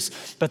 years,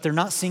 but they're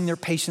not seeing their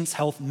patients'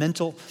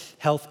 mental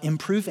health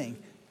improving.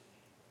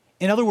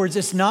 In other words,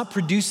 it's not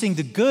producing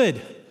the good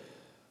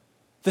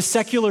the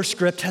secular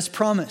script has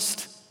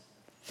promised.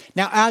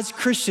 Now, as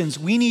Christians,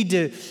 we need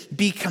to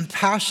be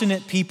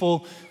compassionate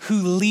people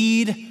who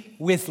lead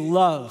with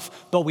love,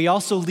 but we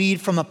also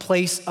lead from a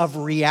place of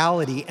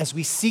reality as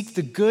we seek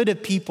the good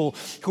of people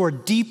who are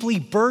deeply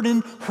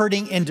burdened,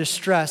 hurting, and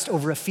distressed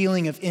over a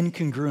feeling of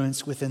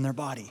incongruence within their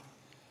body.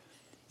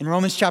 In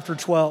Romans chapter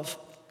 12,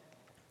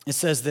 it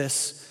says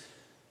this: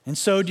 and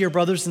so, dear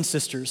brothers and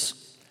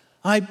sisters,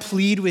 I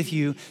plead with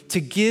you to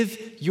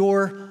give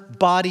your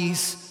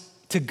bodies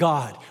to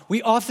God.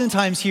 We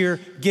oftentimes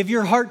hear, give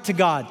your heart to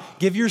God,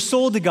 give your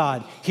soul to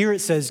God. Here it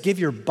says, give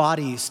your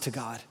bodies to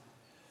God,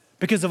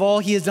 because of all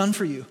he has done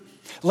for you.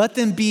 Let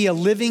them be a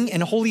living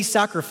and holy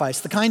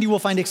sacrifice, the kind you will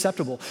find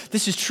acceptable.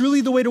 This is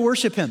truly the way to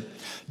worship him.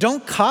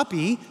 Don't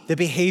copy the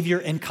behavior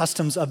and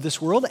customs of this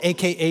world,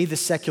 aka the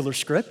secular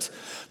script,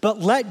 but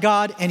let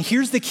God, and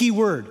here's the key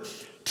word,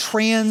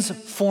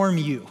 transform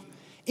you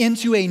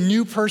into a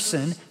new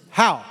person.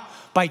 How?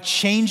 By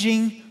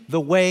changing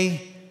the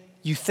way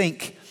you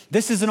think.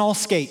 This isn't all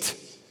skate.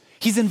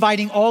 He's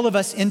inviting all of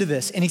us into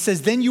this. And he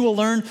says, then you will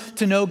learn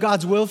to know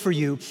God's will for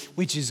you,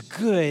 which is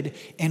good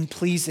and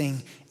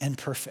pleasing and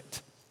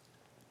perfect.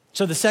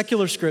 So the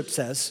secular script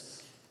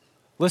says,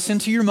 listen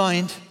to your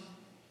mind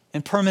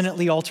and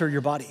permanently alter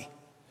your body.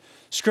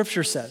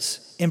 Scripture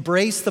says,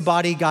 embrace the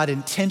body God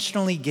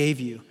intentionally gave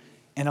you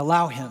and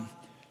allow him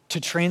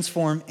to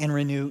transform and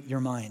renew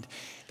your mind.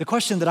 The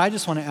question that I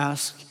just want to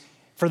ask,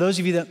 for those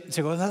of you that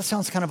say, well, that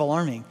sounds kind of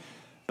alarming,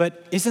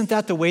 but isn't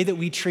that the way that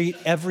we treat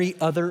every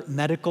other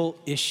medical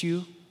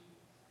issue?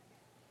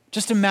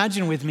 Just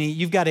imagine with me,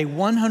 you've got a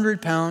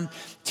 100-pound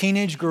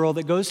teenage girl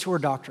that goes to her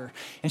doctor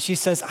and she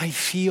says, I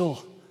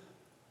feel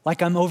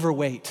like I'm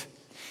overweight.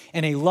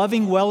 And a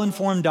loving,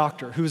 well-informed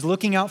doctor who's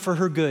looking out for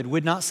her good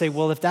would not say,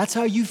 well, if that's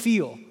how you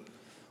feel,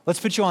 let's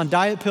put you on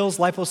diet pills,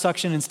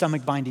 liposuction, and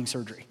stomach binding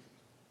surgery.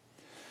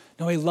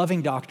 No, a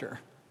loving doctor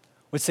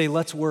would say,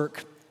 let's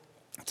work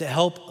to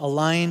help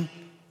align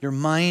your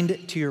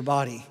mind to your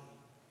body,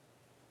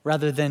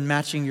 rather than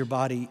matching your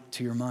body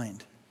to your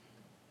mind.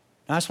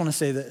 Now, I just want to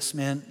say this,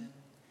 man.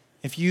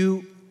 If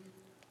you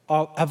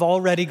have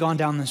already gone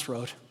down this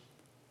road,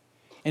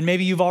 and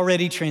maybe you've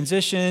already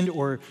transitioned,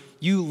 or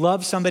you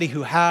love somebody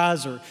who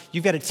has, or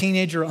you've got a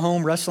teenager at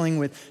home wrestling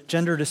with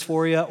gender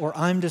dysphoria, or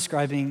I'm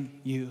describing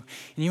you.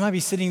 And you might be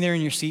sitting there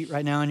in your seat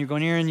right now and you're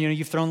going, Aaron,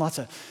 you've thrown lots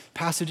of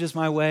passages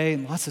my way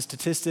and lots of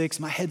statistics.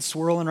 My head's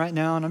swirling right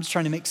now and I'm just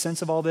trying to make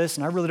sense of all this.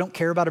 And I really don't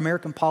care about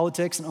American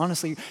politics. And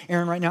honestly,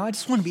 Aaron, right now, I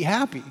just want to be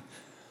happy.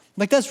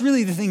 Like that's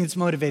really the thing that's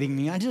motivating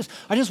me. I just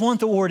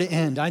want the war to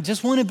end. I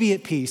just want to be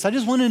at peace. I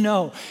just want to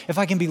know if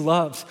I can be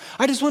loved.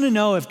 I just want to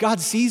know if God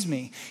sees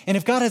me and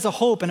if God has a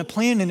hope and a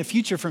plan and a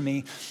future for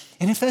me.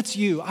 And if that's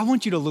you, I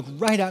want you to look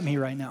right at me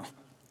right now.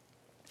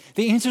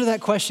 The answer to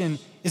that question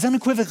is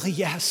unequivocally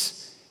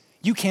yes.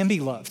 You can be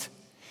loved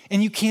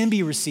and you can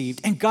be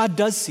received and God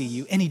does see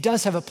you and he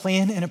does have a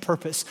plan and a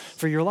purpose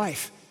for your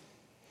life.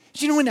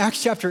 Did you know in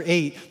Acts chapter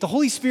 8, the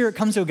Holy Spirit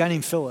comes to a guy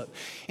named Philip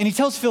and he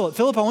tells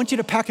Philip, I want you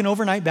to pack an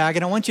overnight bag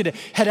and I want you to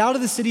head out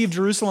of the city of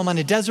Jerusalem on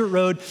a desert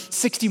road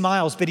 60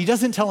 miles, but he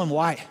doesn't tell him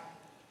why.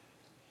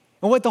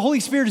 And what the Holy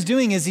Spirit is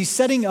doing is he's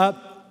setting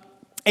up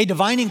a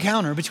divine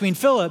encounter between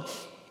Philip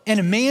and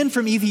a man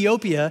from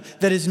Ethiopia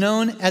that is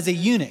known as a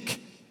eunuch.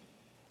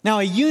 Now,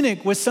 a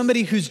eunuch was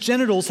somebody whose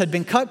genitals had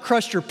been cut,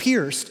 crushed, or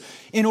pierced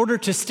in order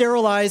to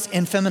sterilize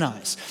and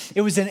feminize.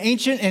 It was an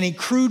ancient and a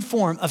crude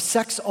form of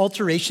sex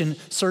alteration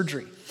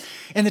surgery.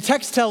 And the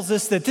text tells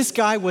us that this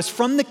guy was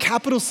from the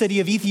capital city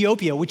of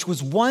Ethiopia, which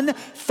was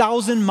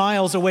 1,000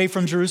 miles away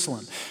from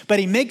Jerusalem. But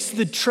he makes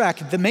the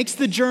trek, makes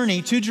the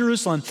journey to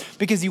Jerusalem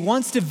because he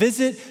wants to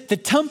visit the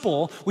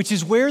temple, which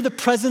is where the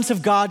presence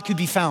of God could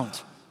be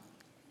found.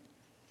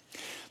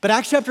 But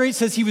Acts chapter 8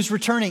 says he was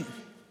returning,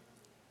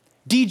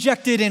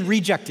 dejected and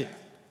rejected.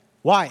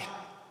 Why?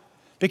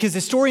 Because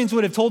historians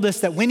would have told us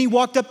that when he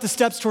walked up the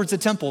steps towards the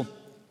temple,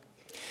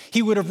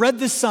 he would have read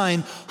this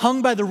sign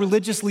hung by the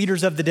religious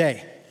leaders of the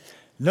day.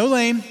 No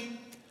lame,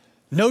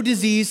 no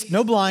disease,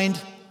 no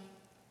blind,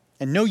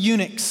 and no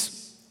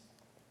eunuchs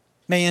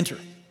may enter.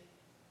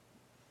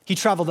 He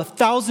traveled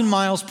 1,000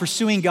 miles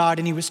pursuing God,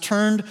 and he was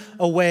turned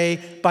away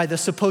by the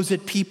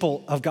supposed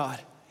people of God.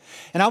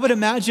 And I would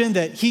imagine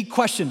that he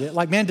questioned it.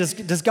 Like, man,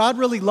 does God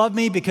really love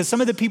me? Because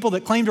some of the people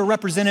that claim to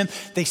represent him,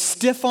 they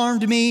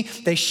stiff-armed me,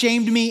 they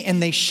shamed me,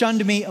 and they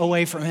shunned me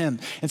away from him.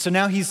 And so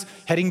now he's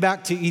heading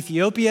back to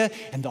Ethiopia,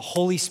 and the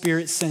Holy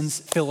Spirit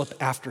sends Philip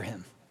after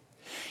him.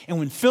 And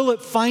when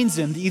Philip finds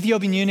him, the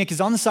Ethiopian eunuch is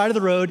on the side of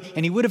the road,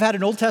 and he would have had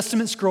an Old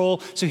Testament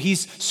scroll, so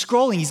he's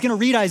scrolling. He's going to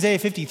read Isaiah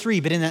 53,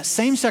 but in that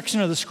same section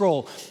of the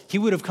scroll, he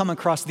would have come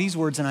across these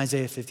words in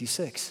Isaiah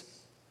 56.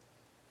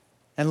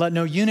 And let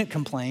no eunuch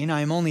complain,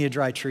 I am only a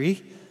dry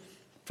tree.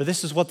 For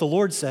this is what the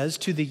Lord says,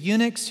 to the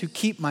eunuchs who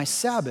keep my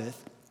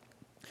Sabbath,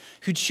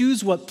 who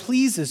choose what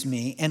pleases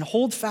me and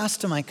hold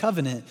fast to my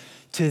covenant,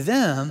 to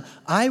them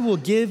I will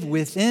give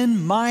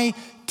within my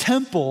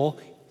temple,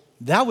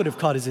 that would have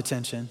caught his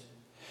attention,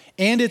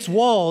 and its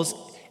walls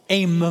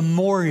a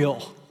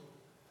memorial.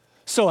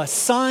 So a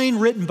sign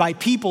written by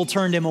people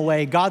turned him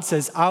away. God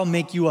says, I'll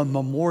make you a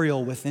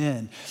memorial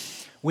within,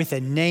 with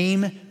a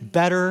name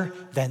better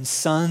than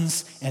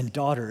sons and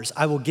daughters.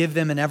 I will give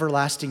them an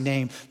everlasting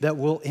name that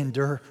will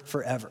endure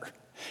forever.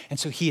 And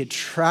so he had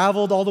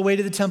traveled all the way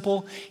to the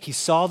temple. He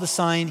saw the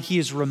sign. He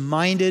is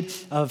reminded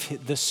of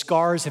the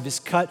scars of his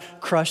cut,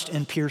 crushed,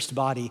 and pierced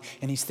body.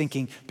 And he's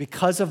thinking,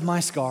 because of my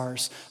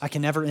scars, I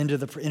can never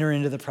enter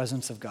into the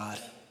presence of God.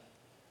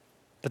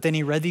 But then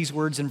he read these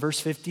words in verse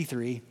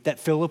 53 that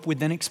Philip would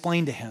then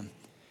explain to him.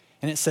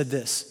 And it said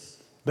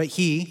this, but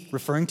he,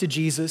 referring to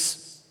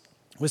Jesus,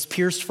 was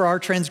pierced for our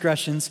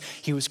transgressions.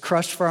 He was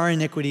crushed for our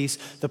iniquities.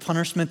 The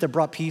punishment that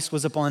brought peace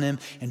was upon him.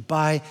 And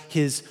by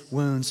his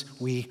wounds,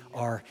 we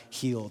are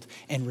healed.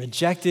 And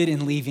rejected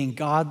and leaving,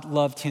 God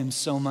loved him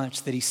so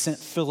much that he sent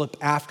Philip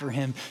after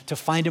him to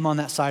find him on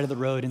that side of the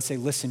road and say,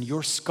 listen,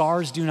 your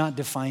scars do not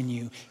define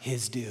you,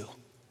 his do.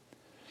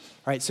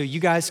 All right, so you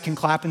guys can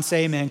clap and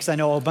say amen, because I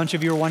know a bunch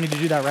of you are wanting to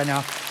do that right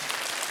now.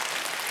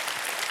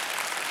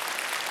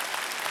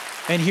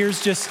 And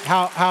here's just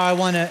how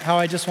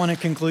I just want to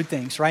conclude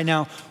things. Right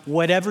now,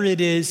 whatever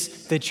it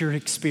is that you're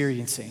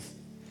experiencing,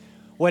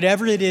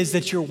 whatever it is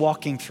that you're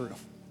walking through,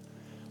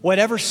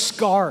 whatever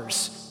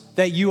scars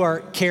that you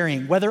are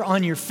carrying, whether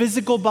on your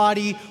physical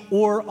body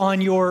or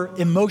on your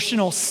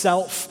emotional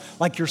self,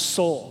 like your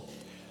soul,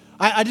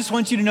 I just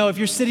want you to know, if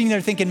you're sitting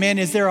there thinking, man,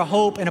 is there a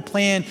hope and a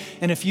plan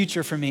and a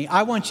future for me?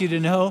 I want you to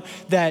know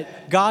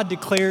that God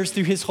declares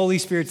through his Holy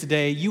Spirit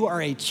today, you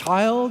are a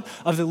child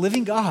of the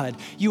living God.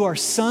 You are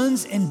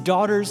sons and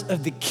daughters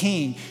of the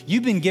King.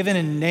 You've been given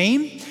a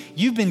name.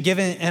 You've been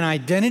given an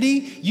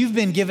identity. You've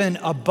been given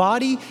a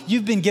body.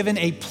 You've been given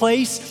a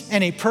place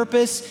and a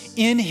purpose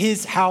in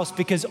his house,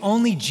 because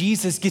only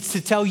Jesus gets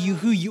to tell you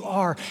who you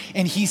are.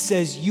 And he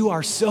says, you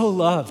are so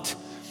loved.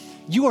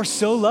 You are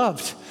so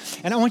loved.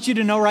 And I want you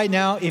to know right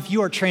now, if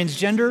you are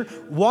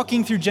transgender,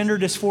 walking through gender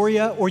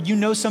dysphoria, or you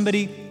know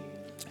somebody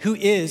who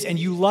is, and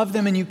you love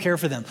them and you care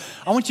for them,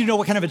 I want you to know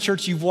what kind of a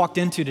church you've walked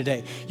into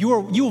today.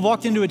 You have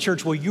walked into a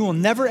church where you will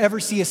never ever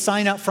see a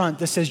sign out front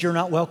that says you're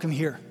not welcome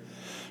here.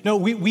 No,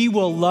 we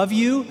will love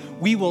you.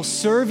 We will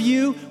serve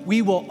you.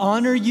 We will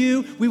honor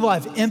you. We will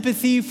have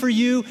empathy for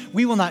you.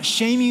 We will not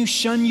shame you,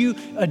 shun you,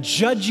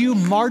 judge you,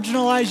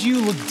 marginalize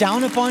you, look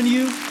down upon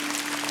you.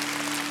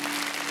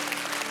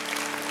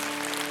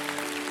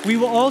 We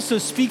will also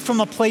speak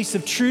from a place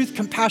of truth,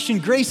 compassion,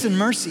 grace, and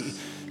mercy.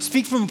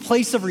 Speak from a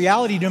place of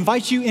reality to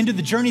invite you into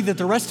the journey that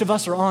the rest of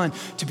us are on,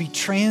 to be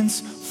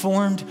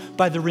transformed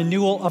by the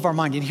renewal of our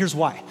mind. And here's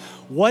why.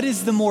 What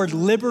is the more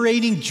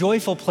liberating,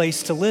 joyful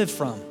place to live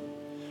from?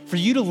 For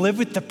you to live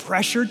with the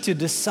pressure to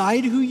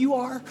decide who you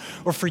are,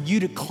 or for you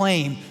to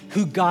claim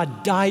who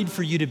God died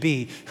for you to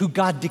be, who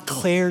God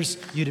declares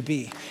you to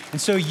be? And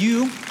so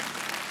you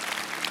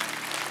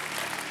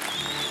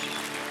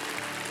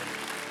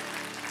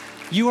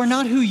are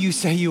not who you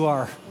say you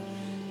are.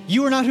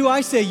 You are not who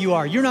I say you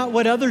are. You're not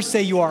what others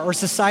say you are or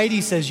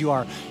society says you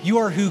are. You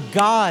are who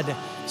God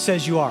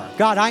says you are.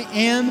 God, I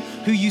am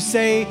who you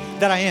say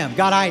that I am.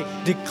 God,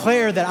 I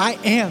declare that I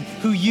am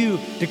who you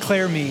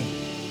declare me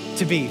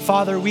to be.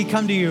 Father, we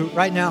come to you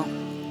right now,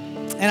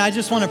 and I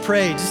just want to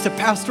pray, just a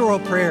pastoral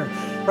prayer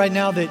right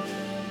now, that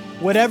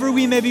whatever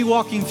we may be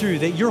walking through,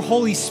 that your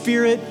Holy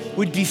Spirit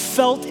would be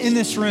felt in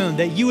this room,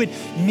 that you would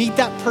meet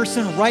that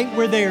person right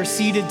where they are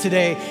seated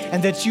today,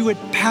 and that you would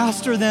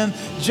pastor them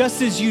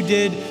just as you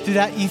did through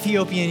that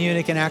Ethiopian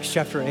eunuch in Acts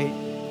chapter 8.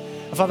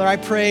 Father, I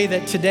pray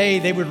that today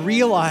they would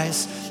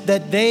realize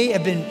that they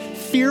have been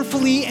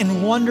fearfully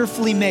and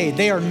wonderfully made.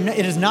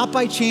 It is not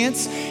by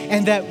chance,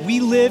 and that we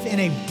live in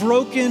a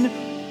broken,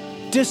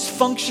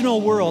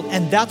 dysfunctional world,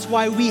 and that's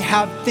why we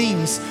have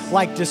things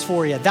like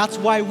dysphoria. That's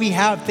why we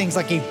have things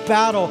like a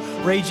battle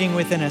raging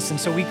within us. And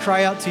so we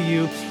cry out to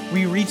you.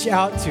 We reach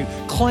out to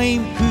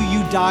claim who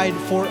you died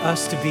for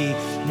us to be.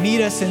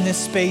 Meet us in this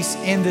space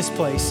and this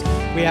place.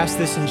 We ask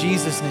this in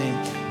Jesus' name.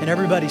 And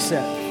everybody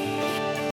said,